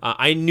 Yeah.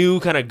 I knew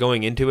kind of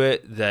going into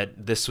it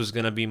that this was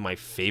going to be my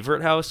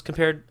favorite house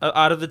compared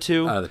out of the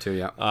two. Out of the two,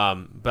 yeah.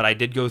 But I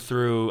did get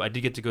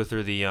to go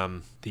through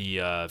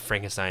the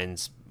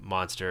Frankenstein's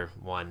monster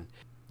one,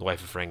 the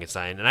wife of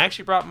Frankenstein, and I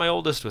actually brought my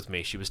oldest with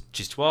me.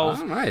 She's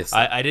 12. Oh, nice.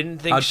 I didn't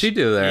think How'd she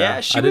do there?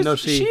 Yeah, I didn't know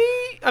she.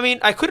 I mean,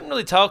 I couldn't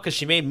really tell because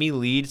she made me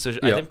lead, so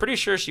I'm pretty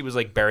sure she was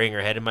like burying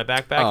her head in my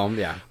backpack.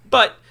 Yeah.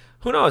 But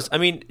who knows? I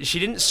mean, she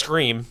didn't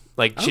scream.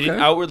 Like, she didn't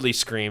outwardly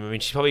scream. I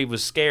mean, she probably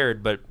was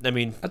scared, but, I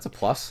mean... That's a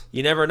plus.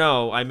 You never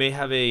know. I may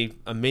have a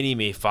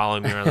mini-me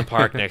following me around the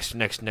park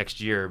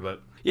next year,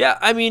 but... Yeah,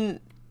 I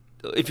mean,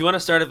 if you want to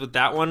start it with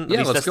that one,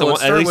 yeah, at least that's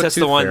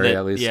the one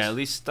that... Yeah, at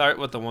least start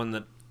with the one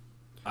that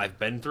I've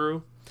been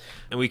through.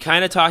 And we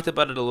kind of talked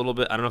about it a little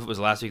bit. I don't know if it was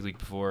last week, the week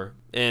before.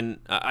 And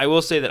I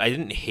will say that I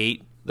didn't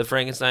hate the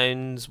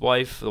Frankenstein's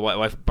wife, the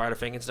wife Bride of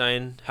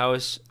Frankenstein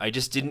house. I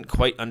just didn't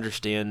quite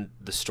understand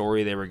the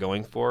story they were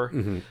going for.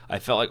 Mm-hmm. I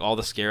felt like all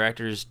the scare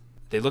actors,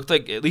 they looked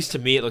like, at least to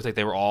me, it looked like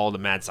they were all the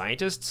mad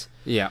scientists.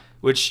 Yeah.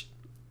 Which,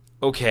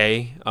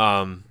 okay,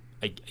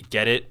 I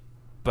get it,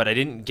 but I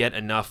didn't get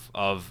enough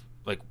of,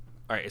 like,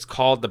 all right, it's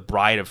called the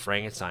Bride of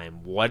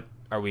Frankenstein. What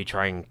are we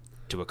trying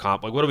to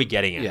accomplish? Like, what are we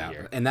getting at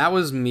here? And that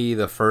was me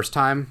the first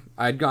time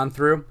I'd gone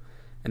through.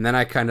 And then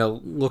I kind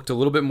of looked a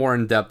little bit more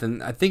in depth,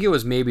 and I think it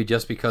was maybe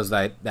just because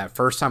that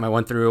first time I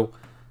went through,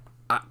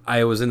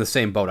 I was in the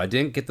same boat. I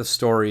didn't get the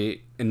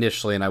story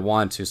initially, and I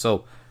wanted to.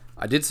 So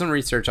I did some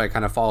research. I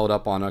kind of followed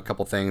up on a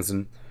couple things,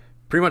 and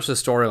pretty much the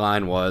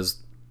storyline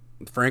was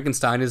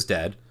Frankenstein is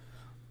dead.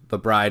 The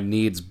bride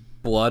needs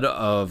blood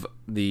of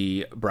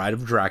the Bride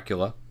of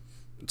Dracula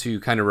to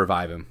kind of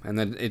revive him, and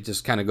then it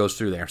just kind of goes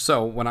through there.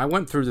 So when I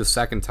went through the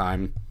second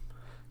time,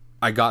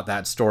 I got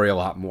that story a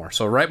lot more.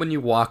 So right when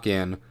you walk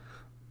in,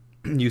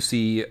 you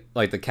see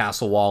like the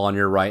castle wall on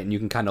your right, and you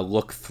can kind of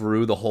look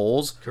through the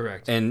holes.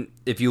 Correct. And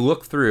if you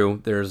look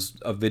through, there's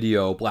a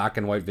video, black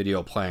and white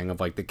video playing of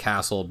like the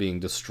castle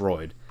being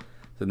destroyed.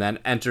 And then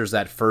enters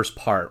that first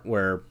part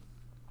where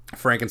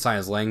Frankenstein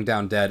is laying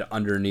down dead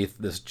underneath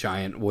this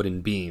giant wooden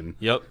beam.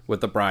 Yep.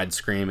 With the bride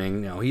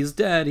screaming, he's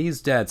dead,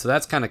 he's dead. So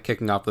that's kind of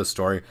kicking off the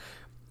story.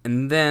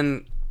 And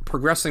then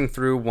progressing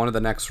through one of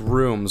the next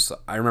rooms,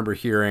 I remember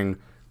hearing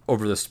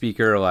over the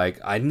speaker, like,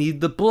 I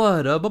need the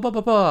blood, blah, blah,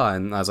 blah, blah.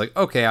 And I was like,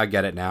 okay, I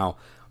get it now.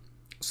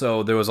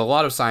 So there was a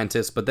lot of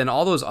scientists, but then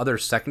all those other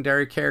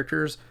secondary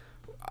characters,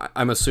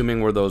 I'm assuming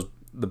were the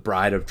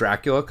Bride of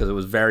Dracula, because it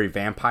was very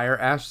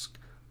vampire-esque.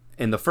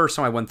 And the first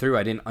time I went through,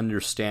 I didn't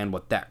understand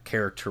what that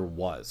character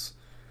was.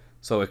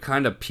 So it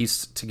kind of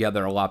pieced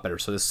together a lot better.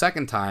 So the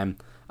second time,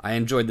 I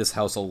enjoyed this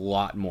house a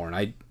lot more.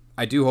 And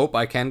I do hope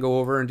I can go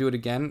over and do it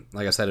again.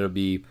 Like I said, it'll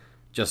be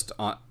just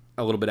a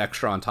little bit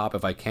extra on top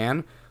if I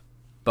can.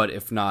 But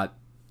if not,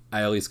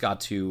 I at least got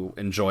to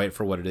enjoy it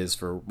for what it is,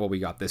 for what we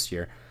got this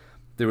year.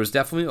 There was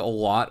definitely a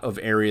lot of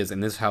areas in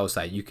this house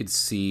that you could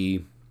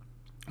see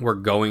were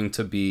going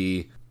to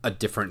be a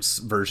different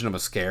version of a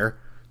scare.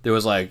 There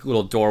was like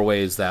little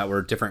doorways that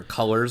were different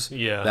colors.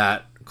 Yeah.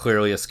 That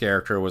clearly a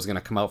character was going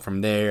to come out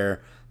from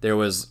there. There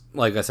was,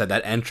 like I said,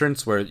 that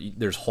entrance where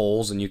there's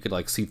holes and you could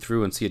like see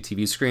through and see a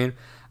TV screen.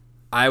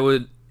 I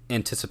would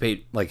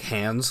anticipate like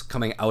hands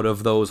coming out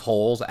of those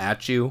holes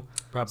at you.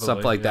 Probably,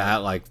 stuff like that,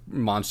 like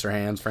monster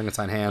hands,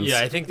 Frankenstein hands. Yeah,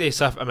 I think they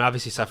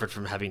obviously suffered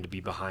from having to be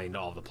behind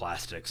all the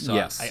plastics. So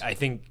yes. I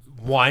think,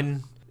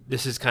 one,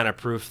 this is kind of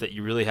proof that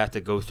you really have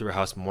to go through a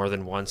house more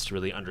than once to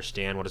really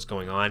understand what is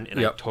going on, and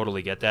I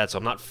totally get that. So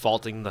I'm not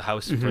faulting the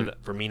house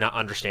for me not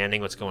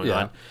understanding what's going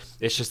on.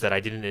 It's just that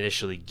I didn't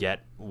initially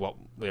get what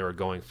they were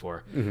going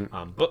for.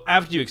 But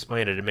after you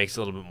explain it, it makes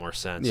a little bit more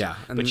sense. Yeah.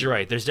 But you're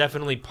right. There's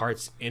definitely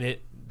parts in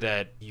it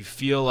that you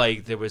feel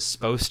like there was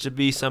supposed to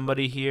be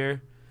somebody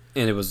here.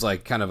 And it was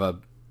like kind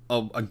of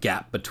a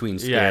gap between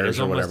scares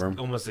or whatever.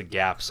 Almost a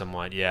gap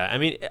somewhat, yeah. I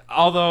mean,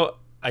 although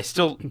I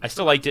still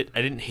liked it.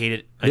 I didn't hate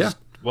it. I just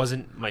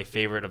wasn't my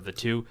favorite of the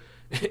two.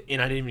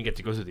 And I didn't even get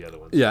to go through the other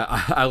ones. Yeah,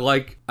 I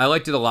liked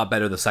it a lot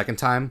better the second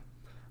time.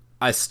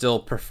 I still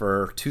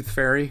prefer Tooth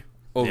Fairy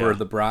over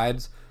the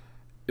brides.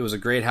 It was a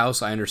great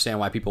house. I understand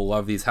why people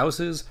love these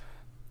houses.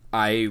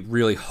 I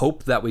really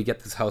hope that we get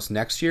this house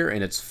next year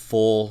in its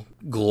full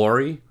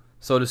glory,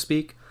 so to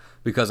speak,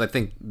 because I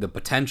think the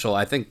potential,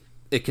 I think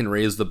it can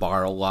raise the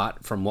bar a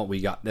lot from what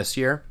we got this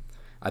year.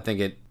 I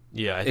think it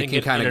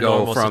can kind of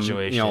go from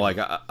like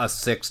a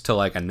 6 to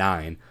like a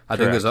 9. I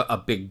think there's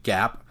a big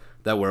gap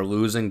that we're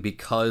losing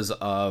because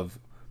of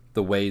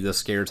the way the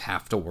scares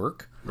have to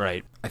work.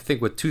 Right. I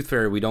think with Tooth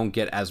Fairy we don't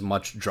get as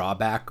much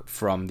drawback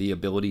from the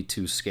ability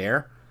to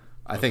scare.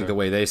 I think the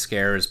way they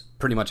scare is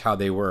pretty much how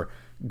they were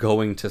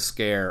going to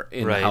scare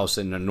in the house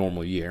in a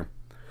normal year.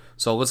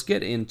 So let's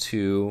get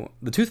into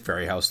the Tooth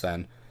Fairy house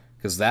then,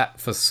 because that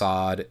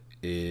facade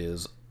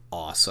is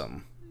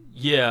awesome.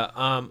 Yeah,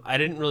 I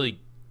didn't really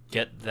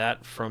get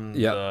that from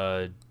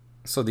the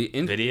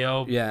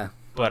video. Yeah.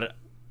 But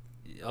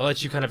I'll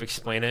let you kind of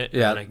explain it,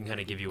 and then I can kind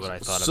of give you what I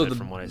thought of it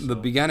from what I saw. The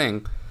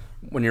beginning,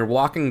 when you're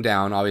walking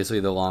down, obviously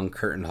the long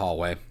curtained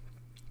hallway,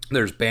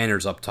 there's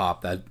banners up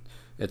top that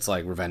it's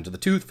like Revenge of the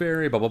Tooth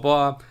Fairy, blah, blah,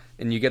 blah.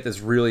 And you get this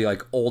really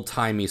like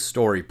old-timey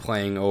story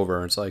playing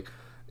over. It's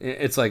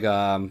like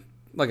a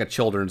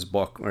children's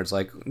book where it's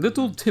like,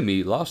 little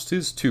Timmy lost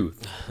his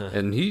tooth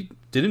and he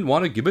didn't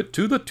want to give it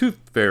to the Tooth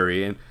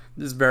Fairy. And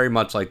it's very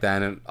much like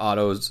that. And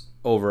Otto's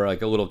over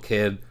like a little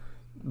kid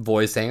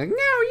voice saying, like, no,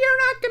 you're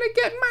not going to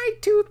get my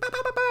tooth. Bah,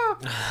 bah, bah,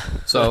 bah.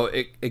 So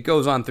it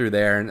goes on through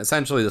there. And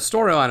essentially the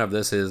storyline of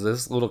this is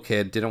this little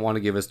kid didn't want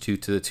to give his tooth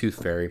to the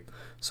Tooth Fairy.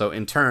 So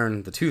in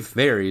turn, the Tooth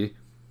Fairy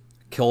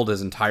killed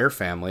his entire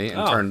family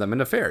and turned them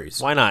into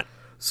fairies. Why not?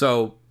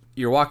 So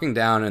you're walking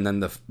down, and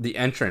then the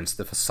entrance,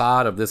 the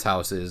facade of this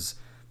house is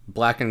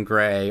black and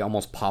gray,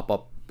 almost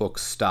pop-up book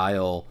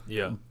style.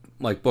 Yeah.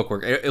 Like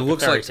bookwork. It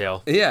looks fairy like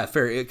tale. Yeah,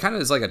 fairy. It kind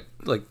of is like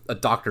a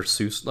Dr.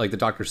 Seuss, like the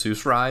Dr.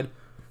 Seuss ride,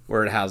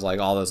 where it has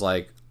like all this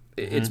like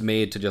it's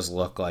made to just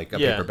look like a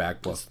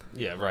paperback book.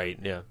 Yeah, right.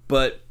 Yeah.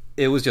 But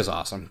it was just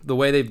awesome. The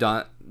way they've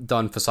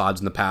done facades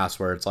in the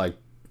past, where it's like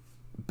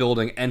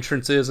building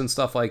entrances and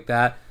stuff like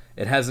that.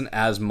 It hasn't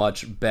as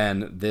much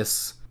been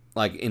this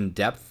like in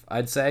depth,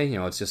 I'd say.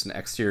 It's just an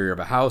exterior of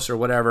a house or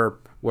whatever.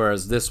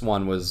 Whereas this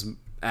one was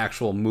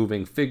actual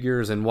moving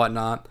figures and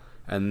whatnot,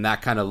 and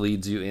that kind of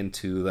leads you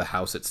into the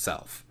house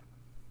itself.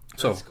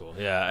 So that's cool.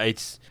 Yeah, I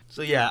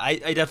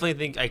definitely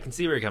think I can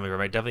see where you're coming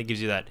from. It definitely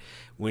gives you that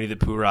Winnie the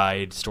Pooh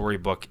ride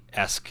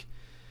storybook-esque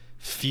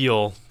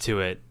feel to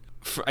it.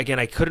 Again,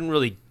 I couldn't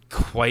really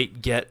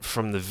quite get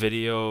from the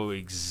video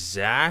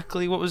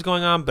exactly what was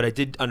going on, but I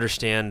did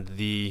understand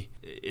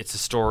it's a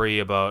story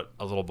about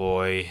a little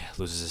boy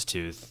loses his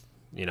tooth,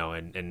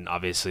 and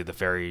obviously the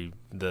fairy,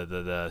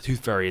 the Tooth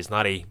Fairy is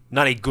not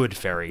a good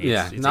fairy.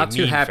 It's not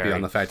too happy fairy.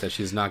 On the fact that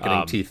she's not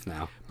getting teeth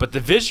now. But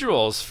the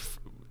visuals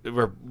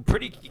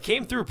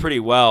came through pretty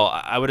well.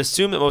 I would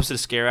assume that most of the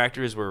scare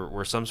actors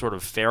were some sort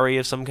of fairy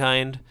of some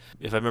kind,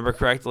 if I remember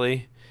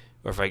correctly.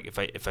 Or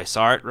if I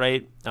saw it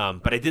right,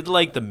 but I did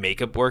like the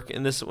makeup work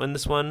in this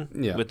one,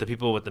 with the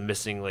people with the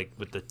missing, like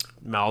with the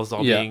mouths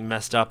all being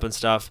messed up and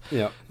stuff.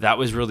 Yeah, that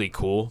was really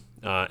cool,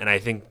 and I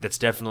think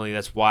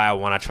that's why I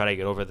want to try to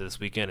get over this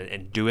weekend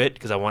and do it,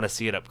 because I want to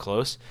see it up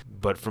close.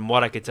 But from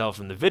what I could tell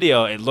from the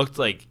video, it looked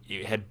like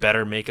it had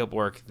better makeup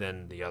work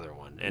than the other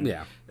one, and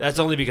that's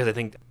only because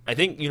I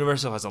think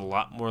Universal has a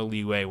lot more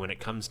leeway when it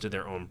comes to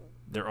their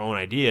own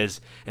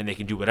ideas, and they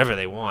can do whatever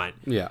they want.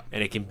 Yeah,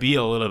 and it can be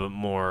a little bit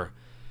more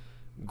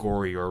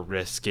gory or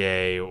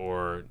risque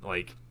or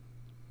like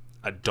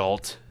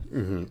adult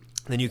than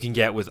you can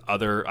get with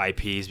other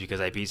IPs, because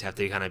IPs have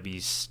to kind of be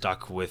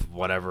stuck with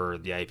whatever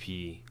the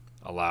IP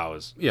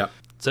allows. Yeah.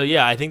 So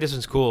yeah, I think this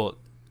one's cool.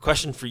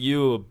 Question for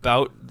you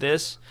about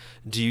this: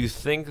 do you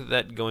think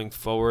that going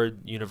forward,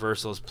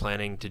 Universal is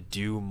planning to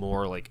do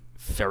more like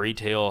fairy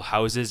tale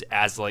houses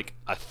as like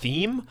a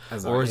theme,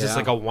 or is this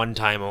like a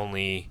one-time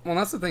only? Well,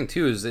 that's the thing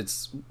too.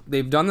 Is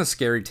they've done the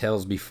scary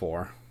tales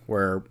before,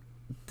 where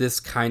this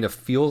kind of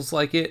feels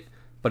like it,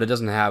 but it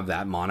doesn't have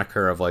that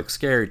moniker of like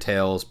Scary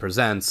Tales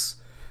presents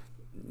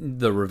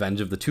the Revenge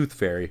of the Tooth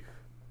Fairy,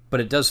 but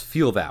it does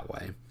feel that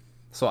way.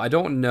 So I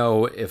don't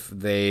know if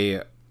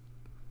they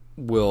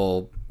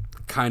will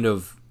kind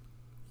of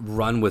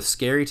run with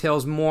Scary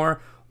Tales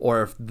more,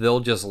 or if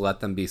they'll just let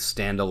them be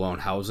standalone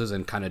houses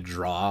and kind of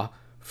draw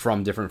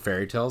from different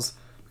fairy tales.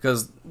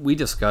 Because we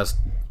discussed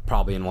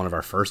probably in one of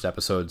our first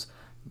episodes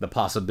the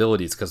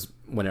possibilities, because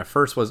when it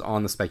first was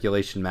on the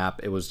speculation map,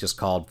 it was just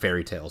called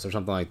Fairy Tales or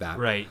something like that.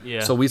 Right,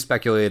 yeah. So we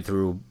speculated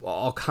through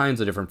all kinds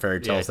of different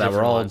fairy tales that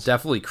were all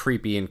definitely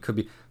creepy and could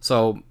be.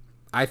 So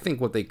I think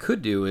what they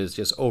could do is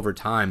just over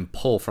time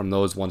pull from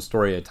those one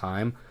story at a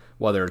time,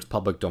 whether it's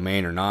public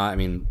domain or not. I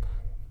mean,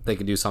 they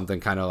could do something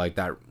kind of like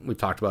that. We've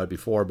talked about it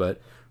before,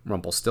 but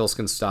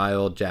Rumpelstiltskin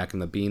style, Jack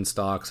and the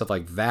Beanstalk, stuff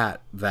like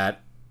that,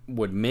 that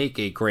would make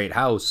a great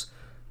house.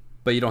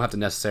 But you don't have to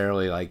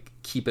necessarily like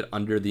keep it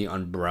under the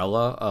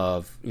umbrella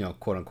of,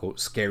 quote unquote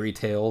scary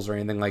tales or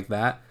anything like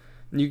that.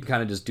 And you can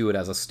kind of just do it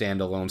as a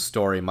standalone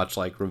story, much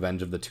like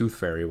Revenge of the Tooth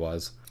Fairy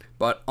was.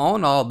 But all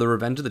in all, the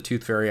Revenge of the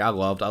Tooth Fairy, I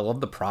loved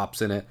the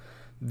props in it.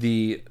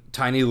 The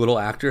tiny little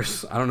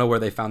actors, I don't know where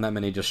they found that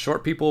many just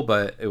short people,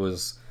 but it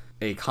was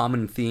a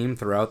common theme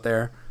throughout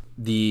there.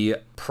 The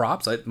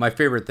props, my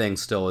favorite thing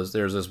still is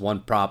there's this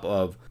one prop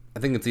of, I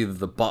think it's either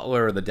the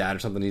butler or the dad or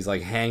something. He's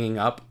like hanging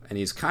up and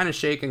he's kind of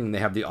shaking, and they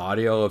have the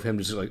audio of him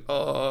just like,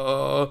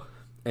 oh,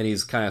 and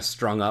he's kind of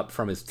strung up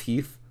from his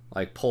teeth,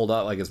 like pulled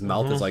up, like his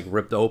mouth is like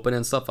ripped open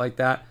and stuff like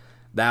that.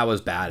 That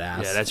was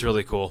badass. Yeah, that's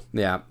really cool.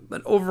 Yeah,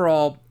 but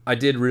overall, I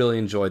did really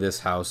enjoy this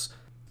house.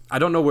 I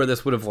don't know where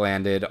this would have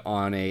landed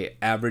on a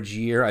average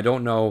year. I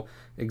don't know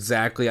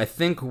exactly. I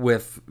think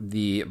with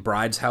the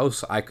bride's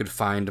house, I could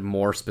find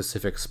more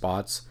specific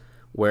spots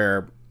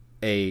where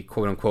a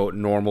quote-unquote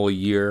normal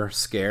year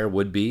scare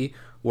would be,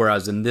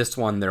 whereas in this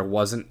one there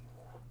wasn't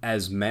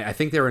as many. I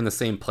think they were in the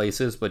same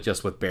places but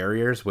just with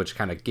barriers, which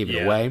kind of gave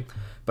it away.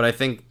 But I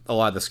think a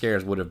lot of the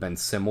scares would have been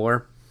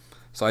similar,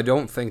 so I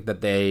don't think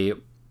that they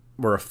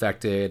were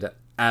affected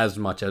as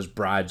much as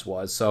bride's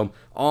was. So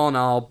all in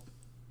all,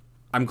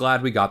 I'm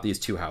glad we got these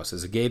two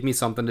houses. It gave me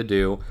something to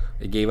do,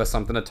 it gave us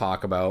something to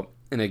talk about,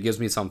 and it gives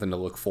me something to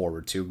look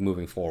forward to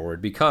moving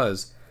forward,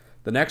 because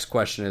the next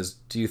question is,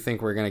 do you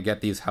think we're going to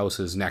get these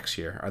houses next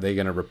year? Are they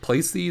going to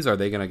replace these? Are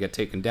they going to get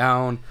taken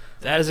down?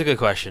 That is a good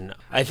question.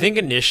 I think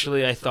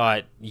initially I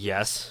thought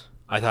yes.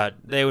 I thought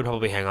they would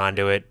probably hang on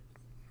to it.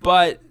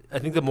 But I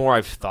think the more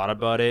I've thought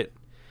about it,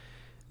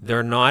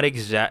 they're not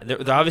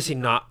they're obviously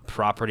not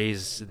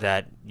properties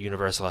that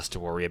Universal has to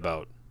worry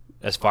about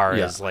as far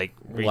as like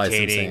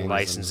retaining,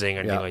 licensing, or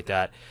anything like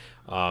that.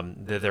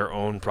 They're their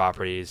own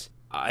properties.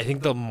 I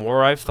think the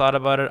more I've thought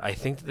about it, I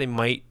think that they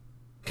might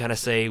kind of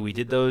say, we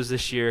did those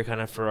this year kind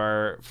of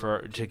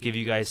to give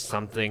you guys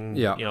something,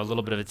 a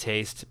little bit of a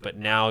taste, but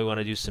now we want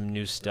to do some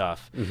new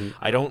stuff.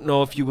 I don't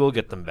know if you will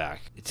get them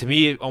back. To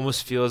me, it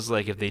almost feels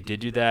like if they did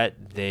do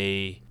that,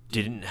 they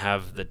didn't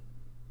have the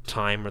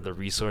time or the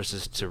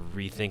resources to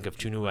rethink of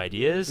two new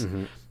ideas.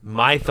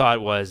 My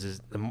thought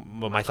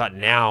my thought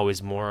now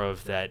is more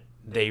of that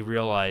they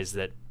realize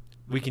that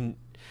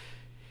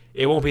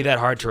it won't be that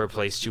hard to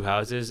replace two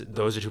houses.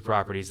 Those are two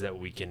properties that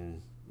we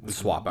can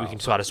swap out. We can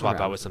swap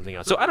out with something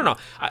else. So I don't know.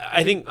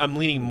 I think I'm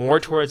leaning more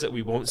towards that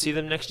we won't see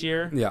them next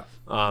year. Yeah.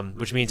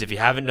 Which means if you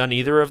haven't done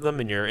either of them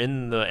and you're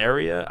in the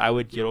area, I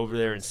would get over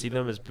there and see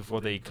them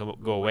before they go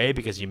away,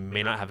 because you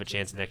may not have a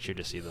chance next year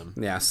to see them.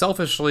 Yeah.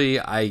 Selfishly,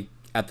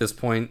 at this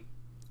point,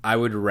 I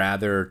would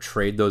rather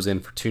trade those in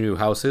for two new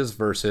houses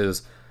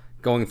versus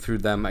going through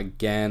them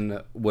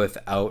again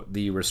without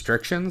the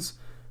restrictions,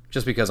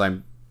 just because I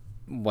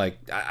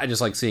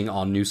just like seeing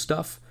all new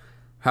stuff.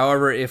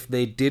 However, if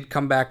they did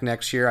come back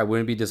next year, I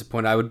wouldn't be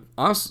disappointed.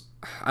 I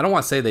don't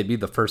want to say they'd be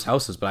the first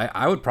houses, but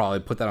I would probably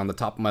put that on the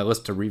top of my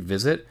list to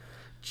revisit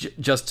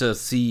just to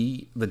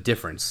see the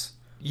difference.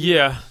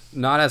 Yeah.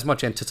 Not as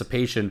much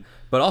anticipation,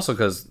 but also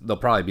because they'll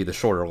probably be the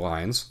shorter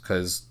lines,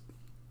 because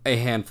a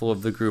handful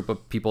of the group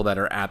of people that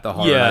are at the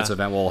Horror Nights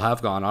event will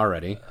have gone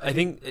already. I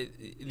think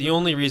the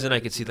only reason I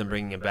could see them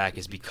bringing it back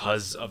is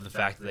because of the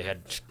fact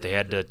that they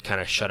had to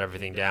kind of shut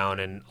everything down,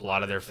 and a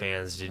lot of their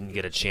fans didn't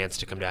get a chance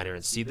to come down here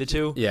and see the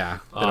two. Yeah,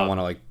 they don't want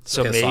to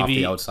piss off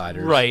the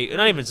outsiders. Right, and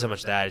not even so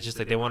much that. It's just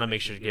like they want to make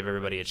sure to give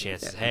everybody a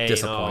chance to, hey,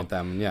 disappoint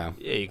them, yeah,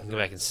 you can come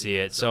back and see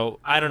it. So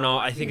I don't know.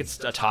 I think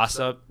it's a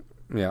toss-up.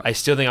 Yeah. I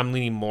still think I'm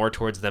leaning more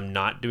towards them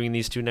not doing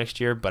these two next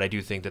year, but I do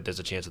think that there's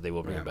a chance that they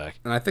will bring it back.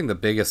 And I think the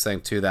biggest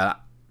thing, too,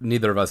 that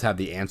neither of us have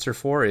the answer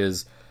for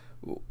is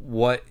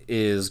what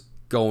is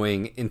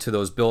going into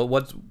those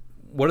what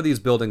do these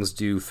buildings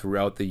do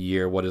throughout the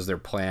year? What is their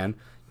plan?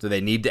 Do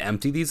they need to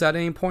empty these at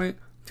any point?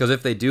 Because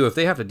if they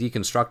have to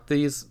deconstruct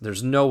these,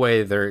 there's no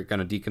way they're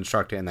going to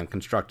deconstruct it and then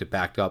construct it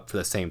back up for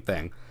the same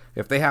thing.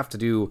 If they have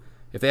to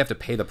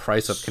pay the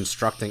price of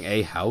constructing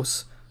a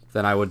house,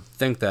 then I would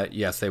think that,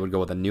 yes, they would go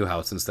with a new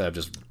house instead of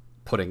just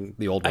putting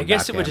the old one back in. I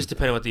guess it would just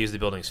depend on what they use the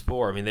buildings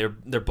for. I mean,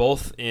 they're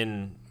both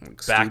in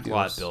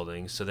backlot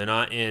buildings, so they're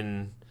not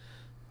in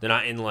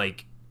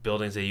like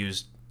buildings they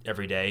use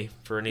every day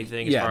for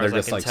anything. As far they're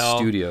as just I can like tell.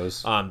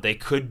 Studios. They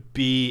could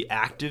be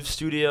active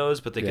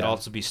studios, but they could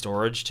also be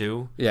storage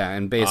too. Yeah,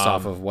 and based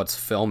off of what's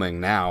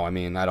filming now, I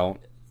mean, I don't.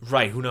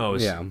 Right, who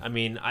knows? Yeah. I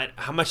mean,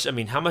 how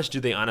much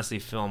do they honestly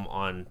film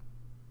on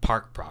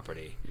park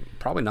property?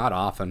 Probably not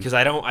often. Because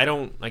I'm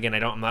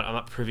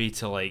not privy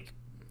to like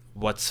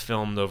what's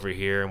filmed over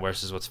here and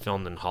versus what's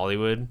filmed in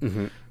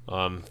Hollywood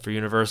for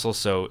Universal.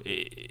 So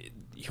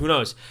who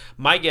knows?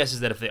 My guess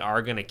is that if they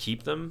are going to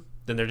keep them,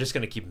 then they're just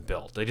going to keep them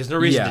built. There's no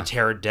reason to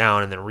tear it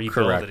down and then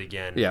rebuild it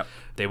again. Yeah.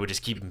 They would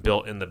just keep them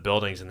built in the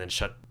buildings and then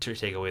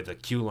take away the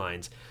queue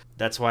lines.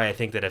 That's why I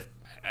think that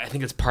I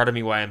think it's part of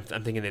me why I'm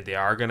thinking that they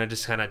are going to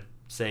just kind of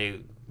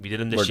say, we did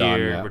them this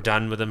year. We're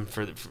done with them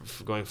for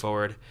going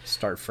forward.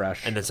 Start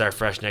fresh. And then start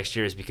fresh next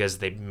year is because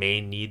they may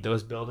need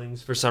those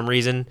buildings for some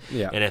reason.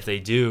 Yeah. And if they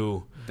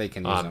do, they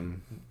can use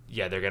them.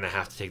 Yeah, they're going to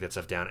have to take that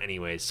stuff down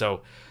anyways.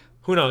 So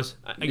who knows?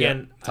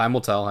 Again, time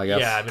will tell, I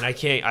guess. Yeah, I mean,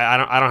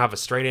 I don't have a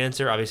straight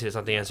answer. Obviously, it's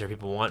not the answer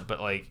people want, but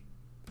like,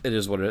 it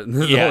is what it is.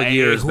 The Yeah, whole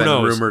year has who been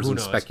knows? rumors Who and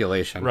knows?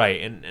 speculation.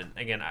 Right, and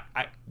again,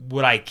 I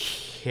would I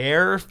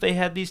care if they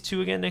had these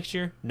two again next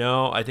year?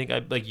 No, I think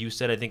like you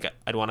said, I think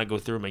I'd want to go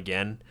through them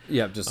again.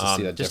 Yeah, just to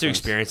see that just to difference.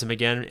 experience them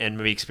again, and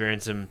maybe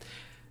experience them,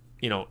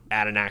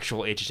 at an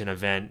actual HHN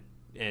event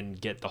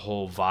and get the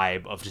whole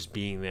vibe of just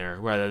being there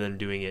rather than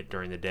doing it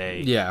during the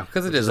day. Yeah,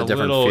 because it is a It's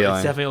different feeling.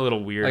 It's definitely a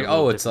little weird. Like, a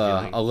little it's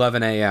different feeling.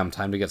 11 a.m.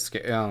 time to get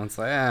scared. It's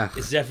like,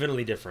 It's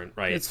definitely different,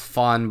 right? it's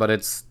fun, but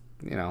it's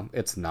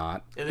it's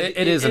not. And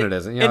It is and it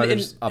isn't.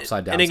 There's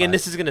upside down. And again,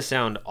 this is going to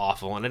sound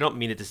awful, and I don't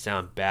mean it to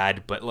sound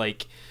bad, but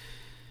like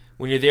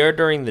when you're there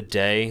during the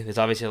day, there's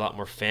obviously a lot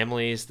more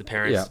families. The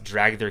parents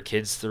drag their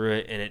kids through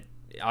it, and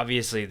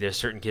obviously there's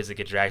certain kids that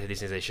get dragged to these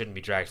things they shouldn't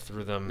be dragged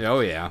through them.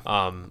 Oh yeah.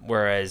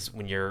 Whereas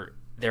when you're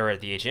there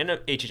at the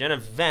HHN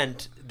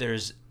event,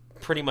 there's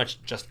pretty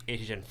much just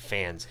HHN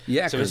fans.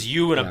 Yeah. So it's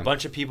you and a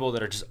bunch of people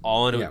that are just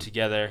all into it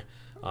together.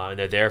 And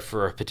they're there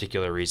for a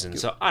particular reason.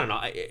 So I don't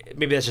know.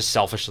 Maybe that's just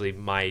selfishly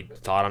my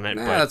thought on it.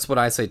 But That's what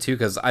I say too,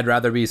 because I'd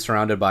rather be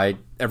surrounded by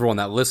everyone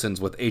that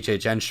listens with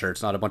HHN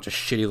shirts, not a bunch of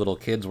shitty little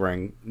kids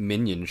wearing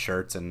Minion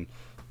shirts. And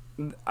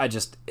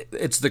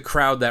it's the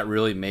crowd that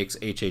really makes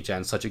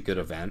HHN such a good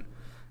event.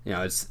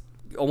 It's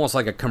almost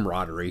like a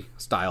camaraderie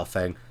style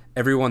thing.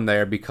 Everyone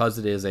there, because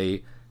it is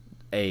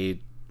a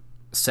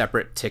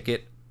separate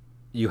ticket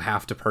you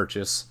have to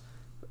purchase,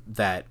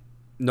 that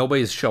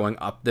nobody's showing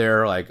up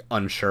there like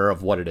unsure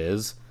of what it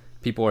is.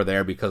 People are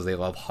there because they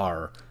love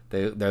horror.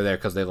 They're there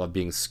because they love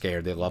being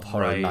scared. They love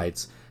horror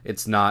nights.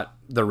 It's not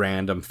the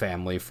random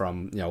family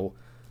from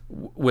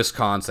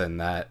Wisconsin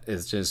that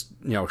is just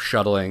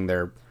shuttling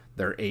their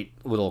 8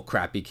 little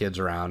crappy kids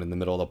around in the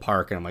middle of the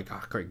park, and I'm like,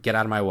 oh, great, get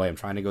out of my way. I'm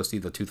trying to go see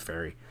the Tooth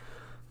Fairy.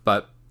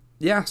 But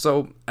yeah,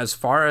 so as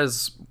far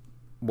as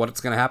what's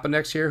going to happen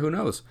next year, who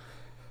knows?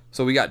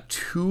 So we got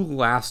 2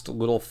 last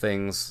little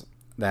things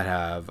that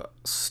have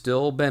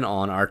still been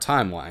on our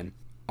timeline.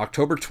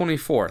 October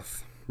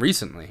 24th,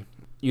 recently,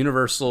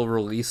 Universal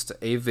released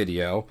a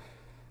video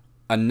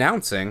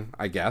announcing,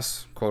 I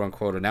guess, quote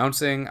unquote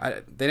announcing.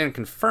 They didn't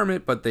confirm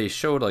it, but they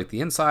showed like the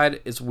inside.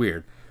 It's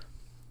weird.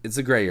 It's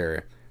a gray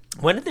area.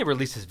 When did they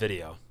release this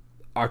video?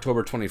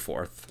 October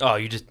 24th. Oh,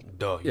 you just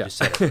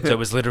said it. So it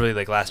was literally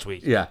like last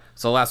week. Yeah.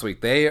 So last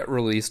week they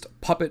released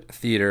Puppet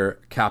Theater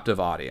Captive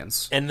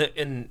Audience.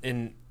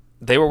 And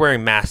they were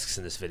wearing masks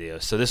in this video.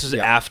 So this was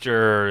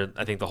after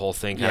I think the whole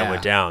thing kind of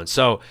went down.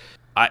 So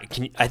I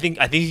think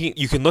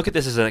you can look at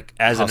this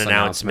as an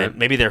announcement.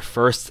 Maybe their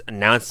first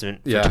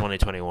announcement for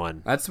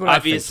 2021. That's what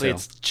obviously I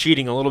think, it's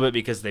cheating a little bit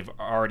because they've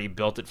already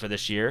built it for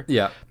this year.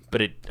 Yeah.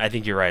 But I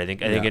think you're right. I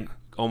think it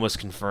almost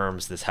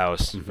confirms this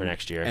house for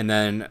next year. And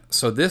then,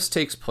 so this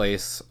takes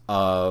place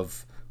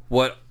of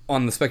what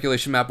on the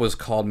speculation map was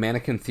called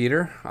Mannequin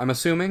Theater, I'm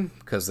assuming,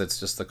 because it's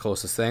just the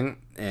closest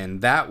thing.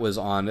 And that was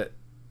on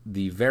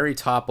the very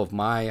top of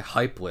my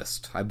hype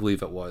list, I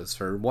believe it was,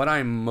 for what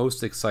I'm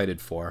most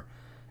excited for.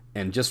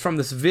 And just from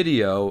this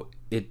video,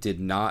 it did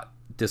not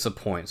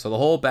disappoint. So the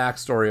whole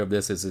backstory of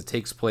this is it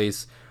takes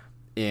place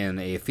in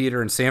a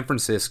theater in San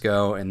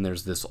Francisco, and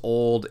there's this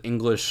old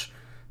English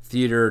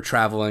theater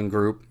traveling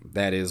group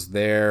that is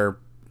there,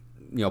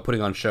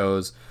 putting on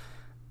shows.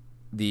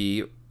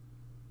 The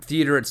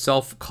theater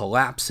itself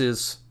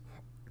collapses,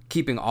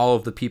 keeping all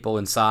of the people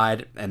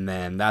inside, and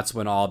then that's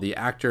when all the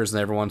actors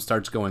and everyone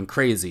starts going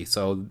crazy.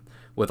 So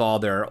with all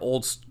their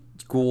old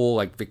school,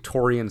 like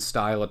Victorian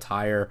style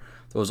attire,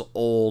 those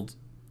old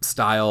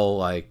style,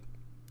 like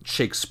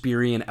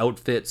Shakespearean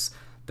outfits,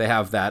 they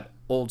have that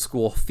old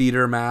school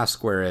theater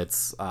mask where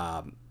it's,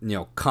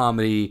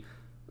 comedy,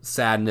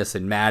 sadness,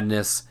 and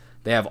madness.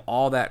 They have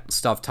all that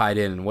stuff tied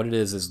in, and what it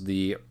is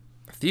the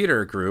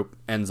theater group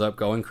ends up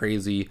going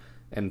crazy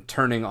and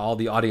turning all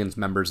the audience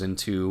members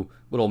into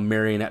little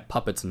marionette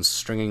puppets and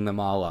stringing them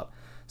all up.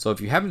 So if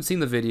you haven't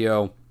seen the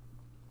video,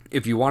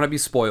 if you want to be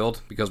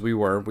spoiled, because we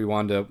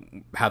wanted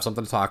to have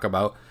something to talk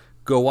about,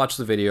 go watch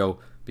the video,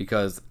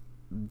 because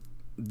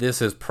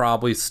this is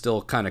probably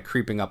still kind of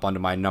creeping up onto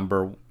my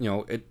number.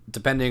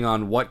 Depending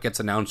on what gets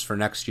announced for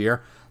next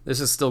year, this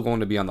is still going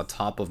to be on the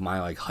top of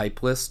my like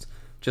hype list.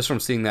 Just from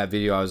seeing that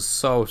video, I was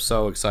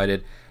so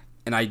excited.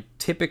 And I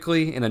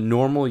typically, in a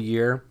normal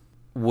year,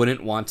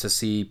 wouldn't want to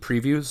see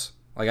previews.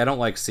 Like, I don't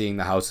like seeing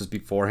the houses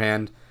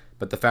beforehand,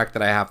 but the fact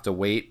that I have to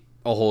wait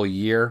a whole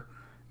year,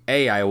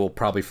 A, I will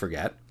probably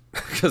forget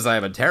because I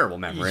have a terrible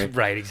memory.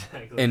 Right,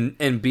 exactly.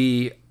 And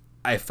B,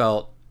 I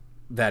felt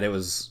that it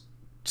was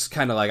just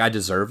kind of like I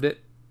deserved it.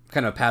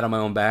 Kind of a pat on my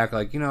own back,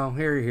 like,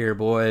 here,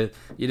 boy.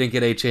 You didn't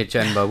get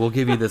HHN, but we'll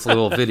give you this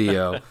little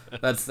video.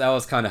 That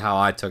was kind of how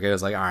I took it. I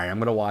was like, all right, I'm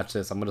going to watch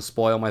this. I'm going to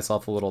spoil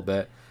myself a little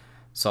bit.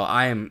 So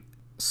I am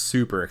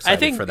super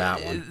excited for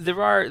that one.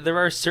 There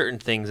are certain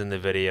things in the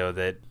video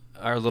that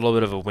are a little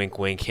bit of a wink,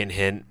 hint,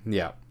 hint.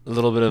 Yeah. A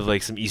little bit of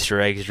like some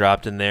Easter eggs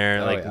dropped in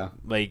there.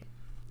 Like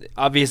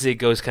obviously it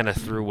goes kind of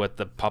through what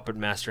the Puppet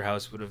Master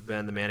house would have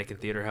been, the Mannequin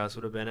Theater house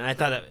would have been. And I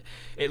thought that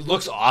it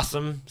looks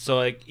awesome. So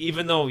like,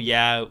 even though,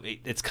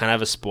 it's kind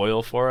of a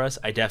spoil for us,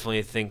 I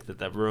definitely think that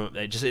the room,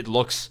 it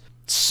looks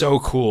so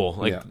cool.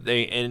 Like Yeah.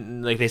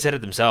 they said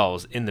it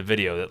themselves in the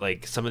video that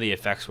like some of the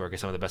effects work is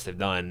some of the best they've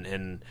done,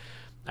 and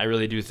I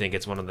really do think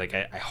it's one of like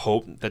I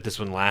hope that this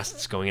one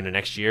lasts going into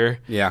next year.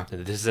 Yeah.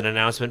 And this is an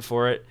announcement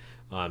for it,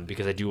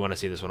 because I do want to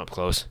see this one up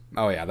close.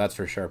 Oh yeah, that's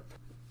for sure.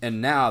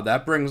 And now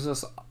that brings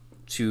us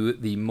to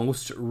the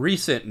most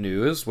recent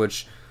news,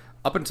 which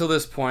up until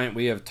this point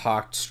we have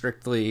talked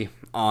strictly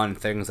on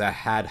things that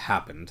had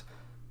happened,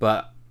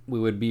 but we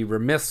would be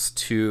remiss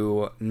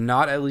to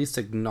not at least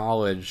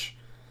acknowledge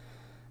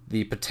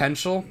the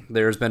potential.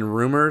 There's been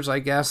rumors, I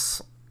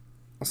guess,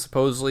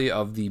 supposedly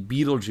of the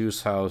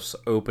Beetlejuice house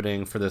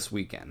opening for this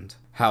weekend.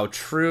 How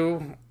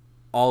true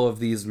all of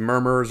these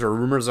murmurs or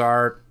rumors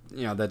are,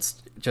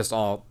 that's just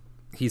all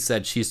he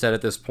said, she said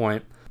at this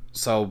point.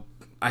 So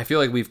I feel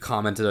like we've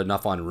commented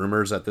enough on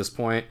rumors at this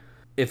point.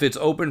 If it's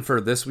open for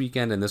this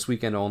weekend and this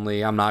weekend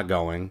only, I'm not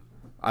going.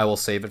 I will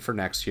save it for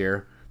next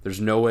year. There's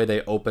no way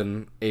they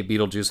open a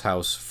Beetlejuice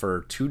house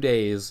for 2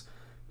 days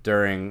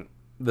during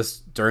the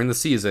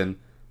season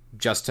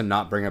just to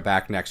not bring it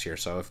back next year.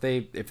 So if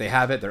they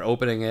have it, they're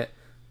opening it.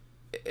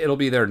 It'll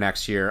be there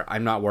next year.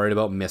 I'm not worried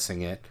about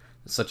missing it.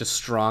 It's such a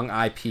strong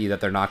IP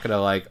that they're not going to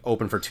like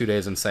open for 2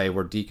 days and say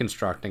we're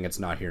deconstructing. It's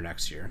not here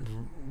next year.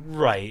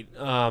 Right.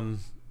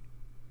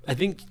 I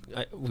think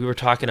we were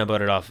talking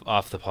about it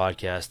off the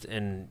podcast,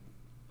 and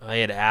I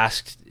had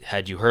asked,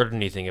 had you heard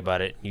anything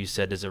about it? You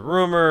said there's a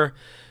rumor,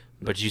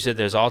 but you said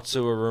there's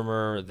also a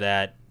rumor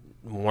that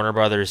Warner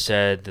Brothers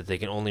said that they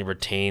can only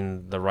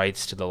retain the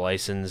rights to the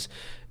license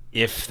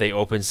if they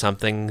open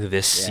something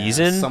this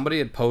season. Somebody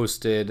had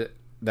posted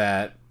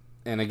that,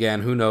 and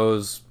again, who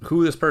knows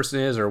who this person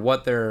is or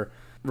what their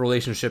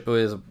relationship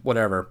is,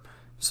 whatever.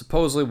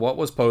 Supposedly what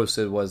was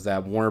posted was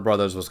that Warner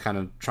Brothers was kind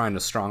of trying to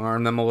strong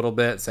arm them a little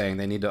bit, saying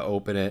they need to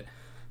open it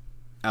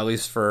at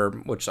least for,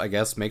 which I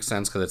guess makes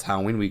sense because it's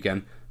Halloween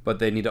weekend, but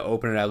they need to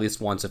open it at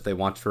least once if they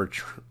want to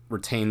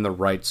retain the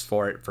rights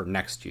for it for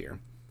next year.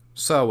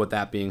 So with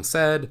that being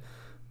said,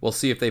 we'll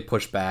see if they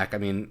push back. I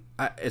mean,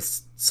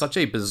 it's such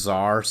a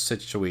bizarre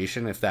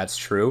situation if that's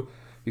true,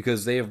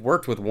 because they have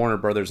worked with Warner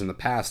Brothers in the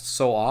past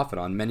so often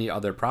on many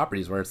other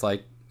properties where it's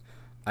like,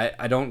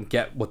 I don't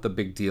get what the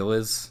big deal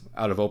is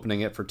out of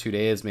opening it for 2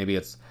 days. Maybe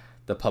it's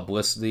the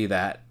publicity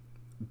that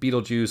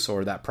Beetlejuice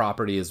or that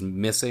property is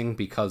missing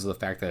because of the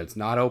fact that it's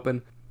not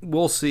open.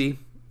 We'll see.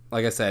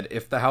 Like I said,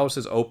 if the house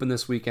is open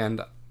this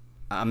weekend,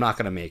 I'm not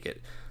going to make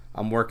it.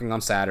 I'm working on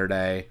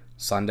Saturday.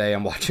 Sunday,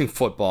 I'm watching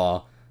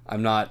football.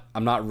 I'm not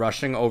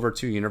rushing over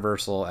to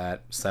Universal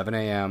at 7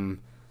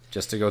 a.m.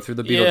 just to go through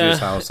the Beetlejuice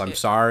house. I'm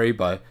sorry,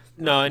 but...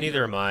 No,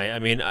 neither am I. I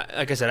mean,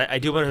 like I said, I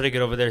do want her to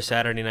get over there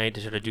Saturday night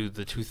to sort of do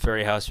the Tooth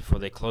Fairy house before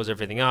they close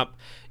everything up.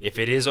 If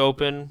it is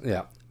open,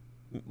 yeah,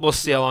 we'll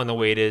see how long the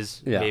wait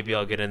is. Yeah. Maybe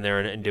I'll get in there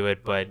and do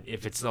it. But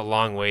if it's a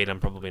long wait, I'm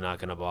probably not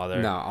going to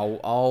bother. No,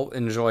 I'll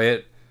enjoy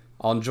it.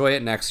 I'll enjoy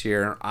it next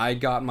year. I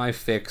got my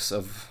fix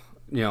of,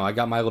 I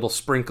got my little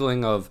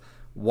sprinkling of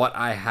what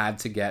I had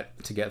to get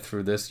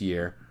through this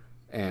year,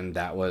 and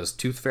that was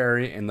Tooth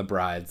Fairy and the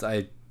Brides.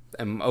 I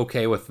am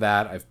okay with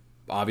that. I've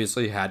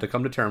obviously had to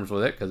come to terms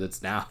with it because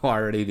it's now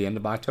already the end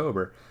of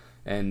October,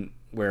 and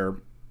we're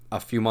a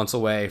few months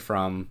away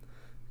from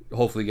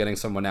hopefully getting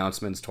some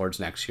announcements towards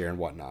next year and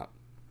whatnot.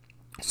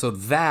 So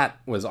that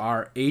was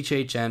our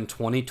HHN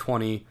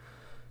 2020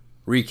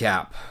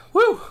 recap.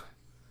 Woo!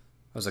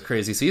 That was a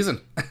crazy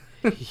season.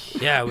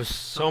 Yeah, it was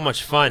so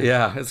much fun.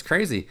 Yeah, it's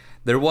crazy.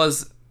 There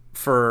was,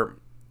 for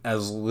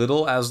as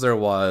little as there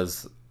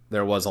was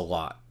a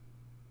lot.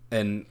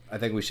 And I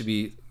think we should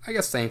be, I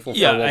guess, thankful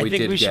for what we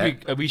did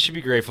get. We should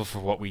be grateful for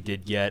what we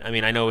did get. I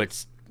mean, I know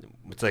it's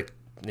like,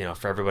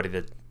 for everybody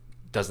that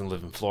doesn't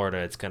live in Florida,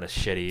 it's kind of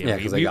shitty.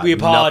 Yeah, we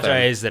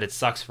apologize that it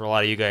sucks for a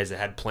lot of you guys that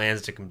had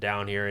plans to come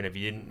down here, and if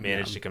you didn't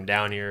manage to come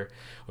down here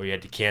or you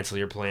had to cancel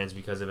your plans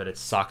because of it, it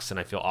sucks, and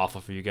I feel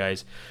awful for you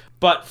guys.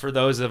 But for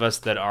those of us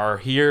that are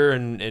here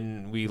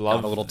and we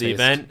love the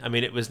event, I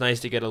mean, it was nice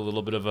to get a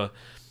little bit of a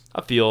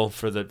feel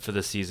for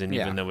the season,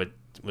 even though it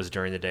was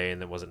during the day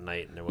and it wasn't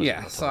night and there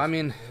wasn't so I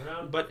mean,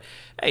 but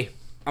hey,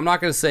 I'm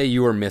not gonna say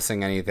you were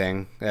missing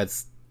anything.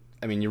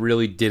 You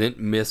really didn't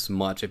miss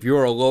much. If you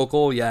were a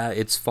local,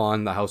 it's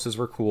fun, the houses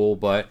were cool,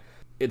 but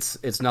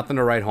it's nothing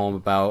to write home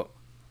about.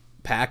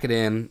 Pack it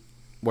in,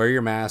 wear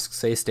your mask,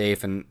 stay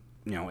safe, and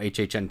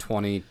HHN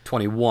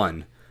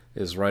 2021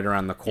 is right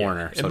around the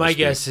corner. And my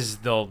guess is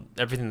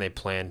everything they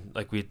plan,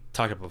 like we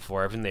talked about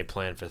before, everything they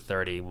plan for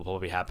 30 will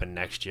probably happen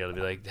next year. It'll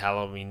be like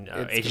Halloween,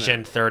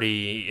 HHN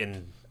 30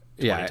 in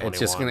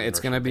 2021. It's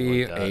gonna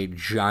be like a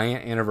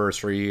giant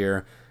anniversary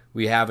year.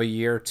 We have a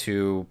year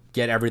to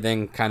get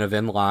everything kind of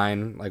in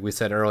line. Like we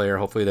said earlier,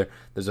 hopefully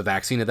there's a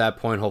vaccine at that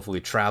point. Hopefully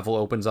travel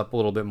opens up a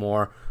little bit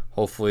more.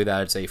 Hopefully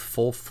that it's a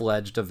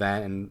full-fledged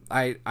event. And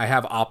I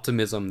have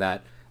optimism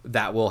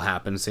that will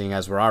happen, seeing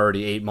as we're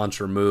already 8 months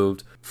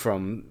removed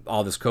from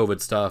all this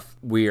COVID stuff.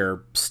 We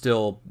are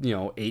still,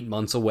 8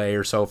 months away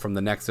or so from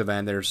the next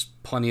event. There's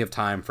plenty of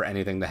time for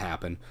anything to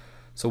happen.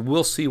 So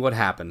we'll see what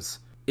happens.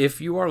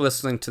 If you are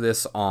listening to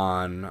this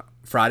on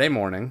Friday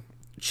morning,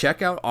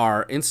 check out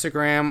our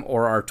Instagram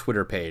or our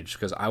Twitter page,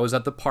 because I was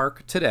at the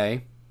park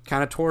today,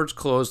 kind of towards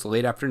close,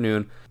 late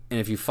afternoon. And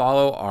if you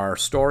follow our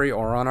story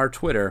or on our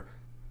Twitter,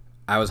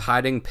 I was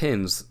hiding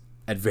pins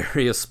at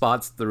various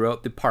spots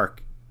throughout the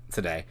park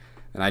today.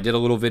 And I did a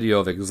little video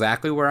of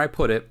exactly where I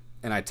put it,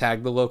 and I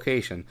tagged the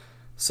location.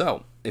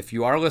 So if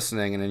you are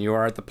listening and you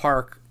are at the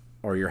park,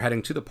 or you're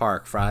heading to the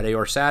park Friday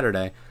or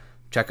Saturday,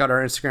 check out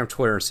our Instagram,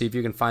 Twitter, and see if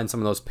you can find some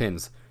of those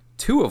pins.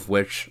 2 of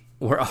which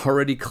were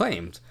already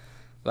claimed.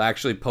 I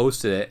actually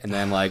posted it, and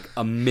then like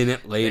a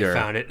minute later,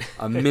 found it.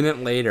 a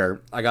minute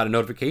later, I got a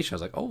notification. I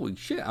was like, "Holy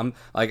shit!" I'm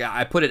like,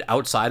 I put it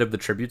outside of the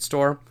tribute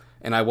store,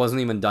 and I wasn't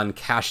even done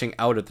cashing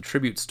out at the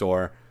tribute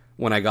store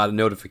when I got a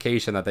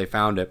notification that they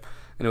found it.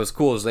 And it was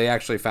cool, as they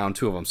actually found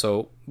 2 of them.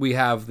 So we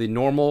have the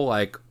normal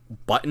like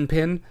button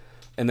pin,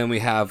 and then we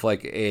have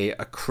like a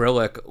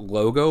acrylic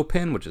logo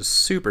pin, which is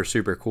super,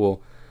 super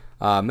cool.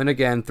 And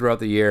again, throughout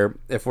the year,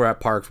 if we're at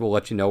parks, we'll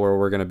let you know where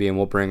we're going to be, and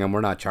we'll bring them.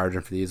 We're not charging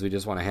for these. We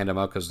just want to hand them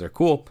out because they're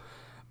cool.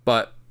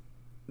 But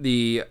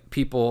the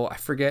people, I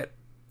forget,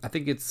 I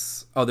think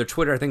it's, their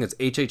Twitter, I think it's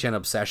HHN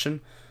Obsession.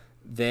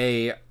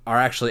 They are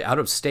actually out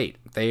of state.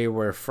 They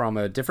were from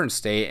a different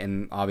state,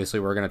 and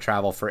obviously we're going to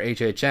travel for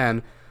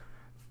HHN,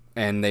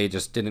 and they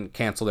just didn't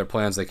cancel their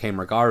plans. They came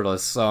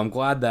regardless. So I'm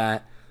glad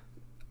that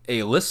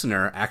a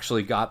listener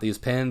actually got these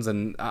pins,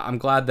 and I'm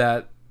glad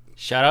that...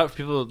 Shout out to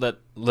people that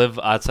live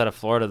outside of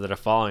Florida that are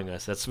following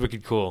us. That's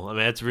wicked cool. I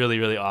mean, it's really,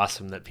 really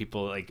awesome that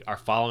people like are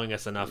following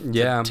us enough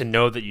to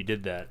know that you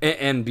did that.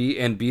 And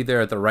be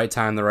there at the right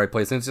time, the right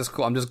place. And it's just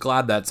cool. I'm just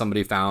glad that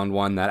somebody found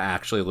one that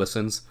actually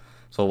listens.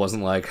 So it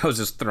wasn't like I was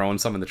just throwing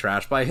some in the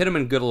trash. But I hit them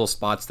in good little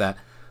spots that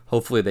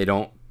hopefully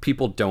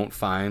people don't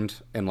find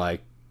and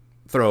like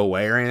throw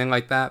away or anything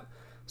like that.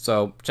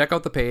 So check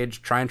out the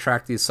page, try and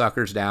track these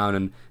suckers down,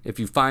 and if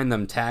you find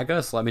them, tag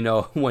us. Let me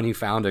know when you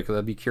found it, because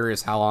I'd be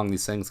curious how long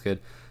these things could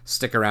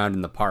stick around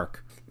in the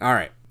park. All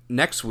right,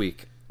 next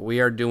week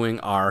we are doing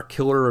our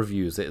killer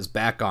reviews. It is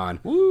back on.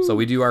 Woo. So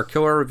we do our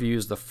killer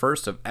reviews the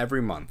first of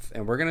every month,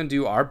 and we're going to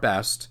do our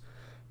best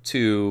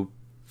to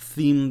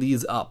theme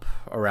these up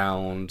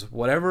around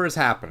whatever is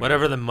happening.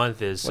 Whatever the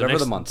month is. So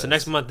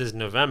next month is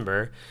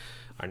November.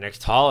 Our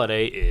next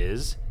holiday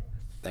is...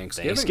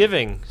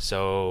 Thanksgiving.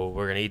 So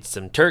we're going to eat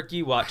some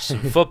turkey, watch some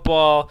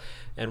football,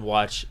 and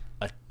watch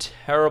a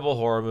terrible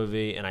horror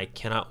movie, and I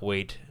cannot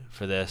wait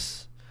for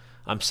this.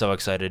 I'm so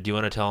excited. Do you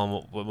want to tell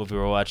them what movie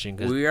we're watching?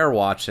 We are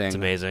watching... It's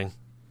amazing.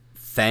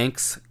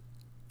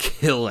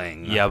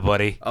 Thanksgiving. Yeah,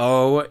 buddy.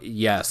 Oh,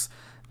 yes.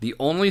 The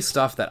only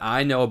stuff that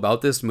I know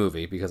about this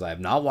movie, because I have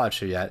not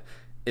watched it yet,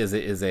 is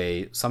it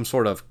is some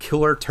sort of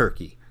killer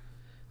turkey.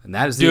 And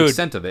that is the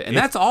extent of it. And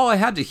that's all I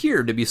had to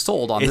hear to be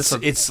sold on this.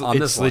 It's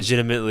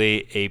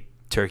legitimately a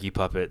turkey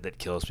puppet that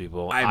kills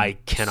people. I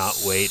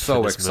cannot wait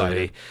for this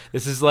movie.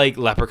 This is like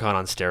Leprechaun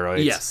on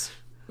steroids. Yes.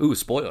 Ooh,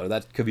 spoiler.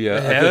 That could be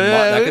a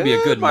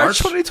good March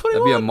 2021.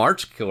 That'd be a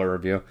March killer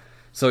review.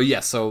 So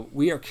yes, so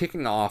we are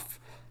kicking off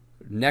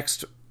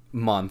next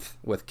month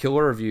with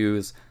killer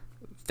reviews,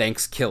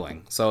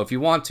 Thanksgiving. So if you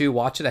want to,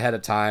 watch it ahead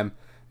of time,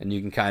 and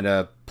you can kind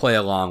of play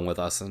along with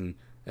us and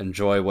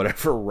enjoy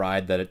whatever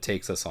ride that it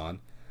takes us on.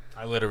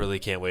 I literally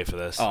can't wait for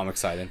this. Oh, I'm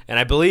excited. And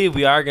I believe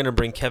we are going to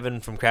bring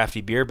Kevin from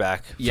Crafty Beer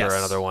back for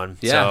another one.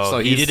 Yeah, so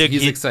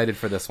he's excited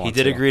for this one. He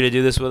did agree to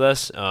do this with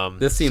us.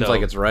 This seems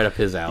like it's right up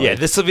his alley. Yeah,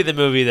 this will be the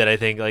movie that I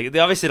think, like,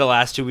 obviously the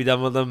last 2 we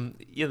done with them,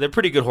 they're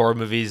pretty good horror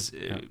movies,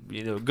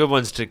 good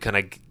ones to kind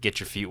of get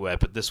your feet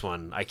wet, but this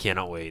one, I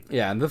cannot wait.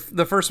 Yeah, and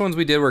the first ones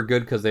we did were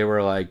good because they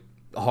were, like,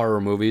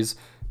 horror movies.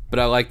 But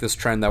I like this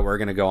trend that we're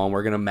going to go on.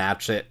 We're going to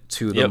match it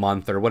to the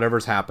month or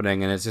whatever's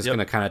happening, and it's just going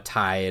to kind of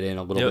tie it in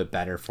a little bit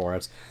better for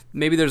us.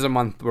 Maybe there's a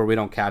month where we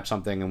don't catch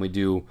something and we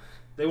do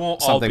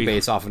something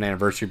based off an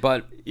anniversary.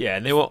 But yeah,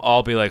 and they won't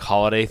all be like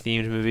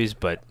holiday-themed movies,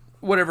 but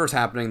whatever's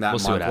happening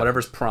that month,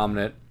 whatever's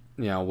prominent,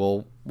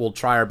 we'll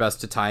try our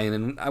best to tie in.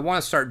 And I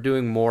want to start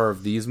doing more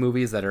of these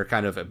movies that are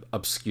kind of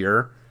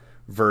obscure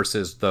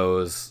versus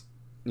those,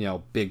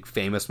 big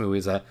famous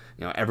movies that,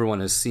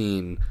 everyone has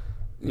seen.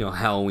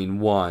 Halloween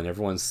 1,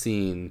 everyone's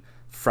seen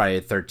Friday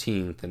the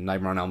 13th and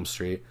Nightmare on Elm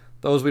Street.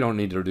 Those we don't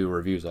need to do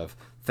reviews of.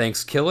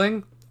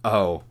 Thanksgiving?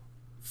 Oh,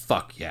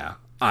 fuck yeah.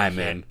 I'm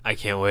in. I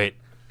can't wait.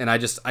 And I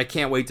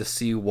can't wait to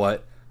see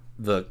what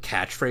the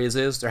catchphrase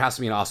is. There has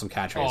to be an awesome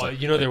catchphrase.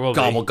 Oh, there will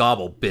gobble, be.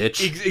 Gobble,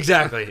 bitch.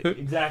 Exactly.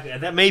 Exactly.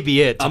 And that may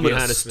be it. I'm going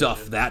to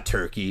stuff that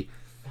turkey.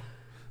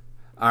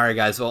 All right,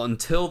 guys. Well,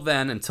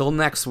 until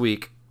next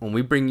week, when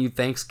we bring you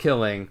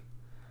Thanksgiving,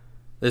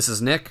 this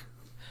is Nick.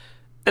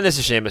 And this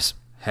is Seamus.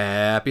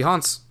 Happy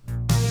haunts.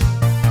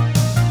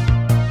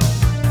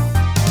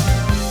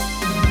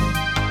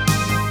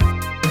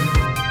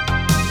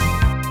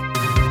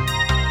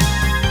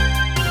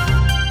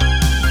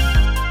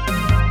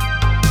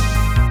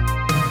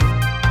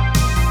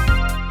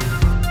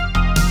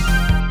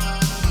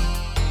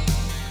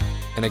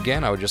 And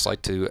again, I would just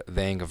like to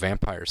thank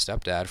Vampire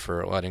Stepdad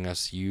for letting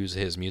us use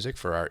his music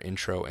for our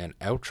intro and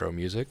outro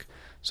music.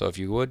 So if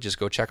you would, just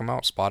go check him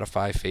out.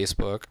 Spotify,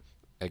 Facebook.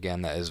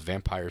 Again, that is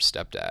Vampire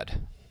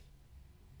Stepdad.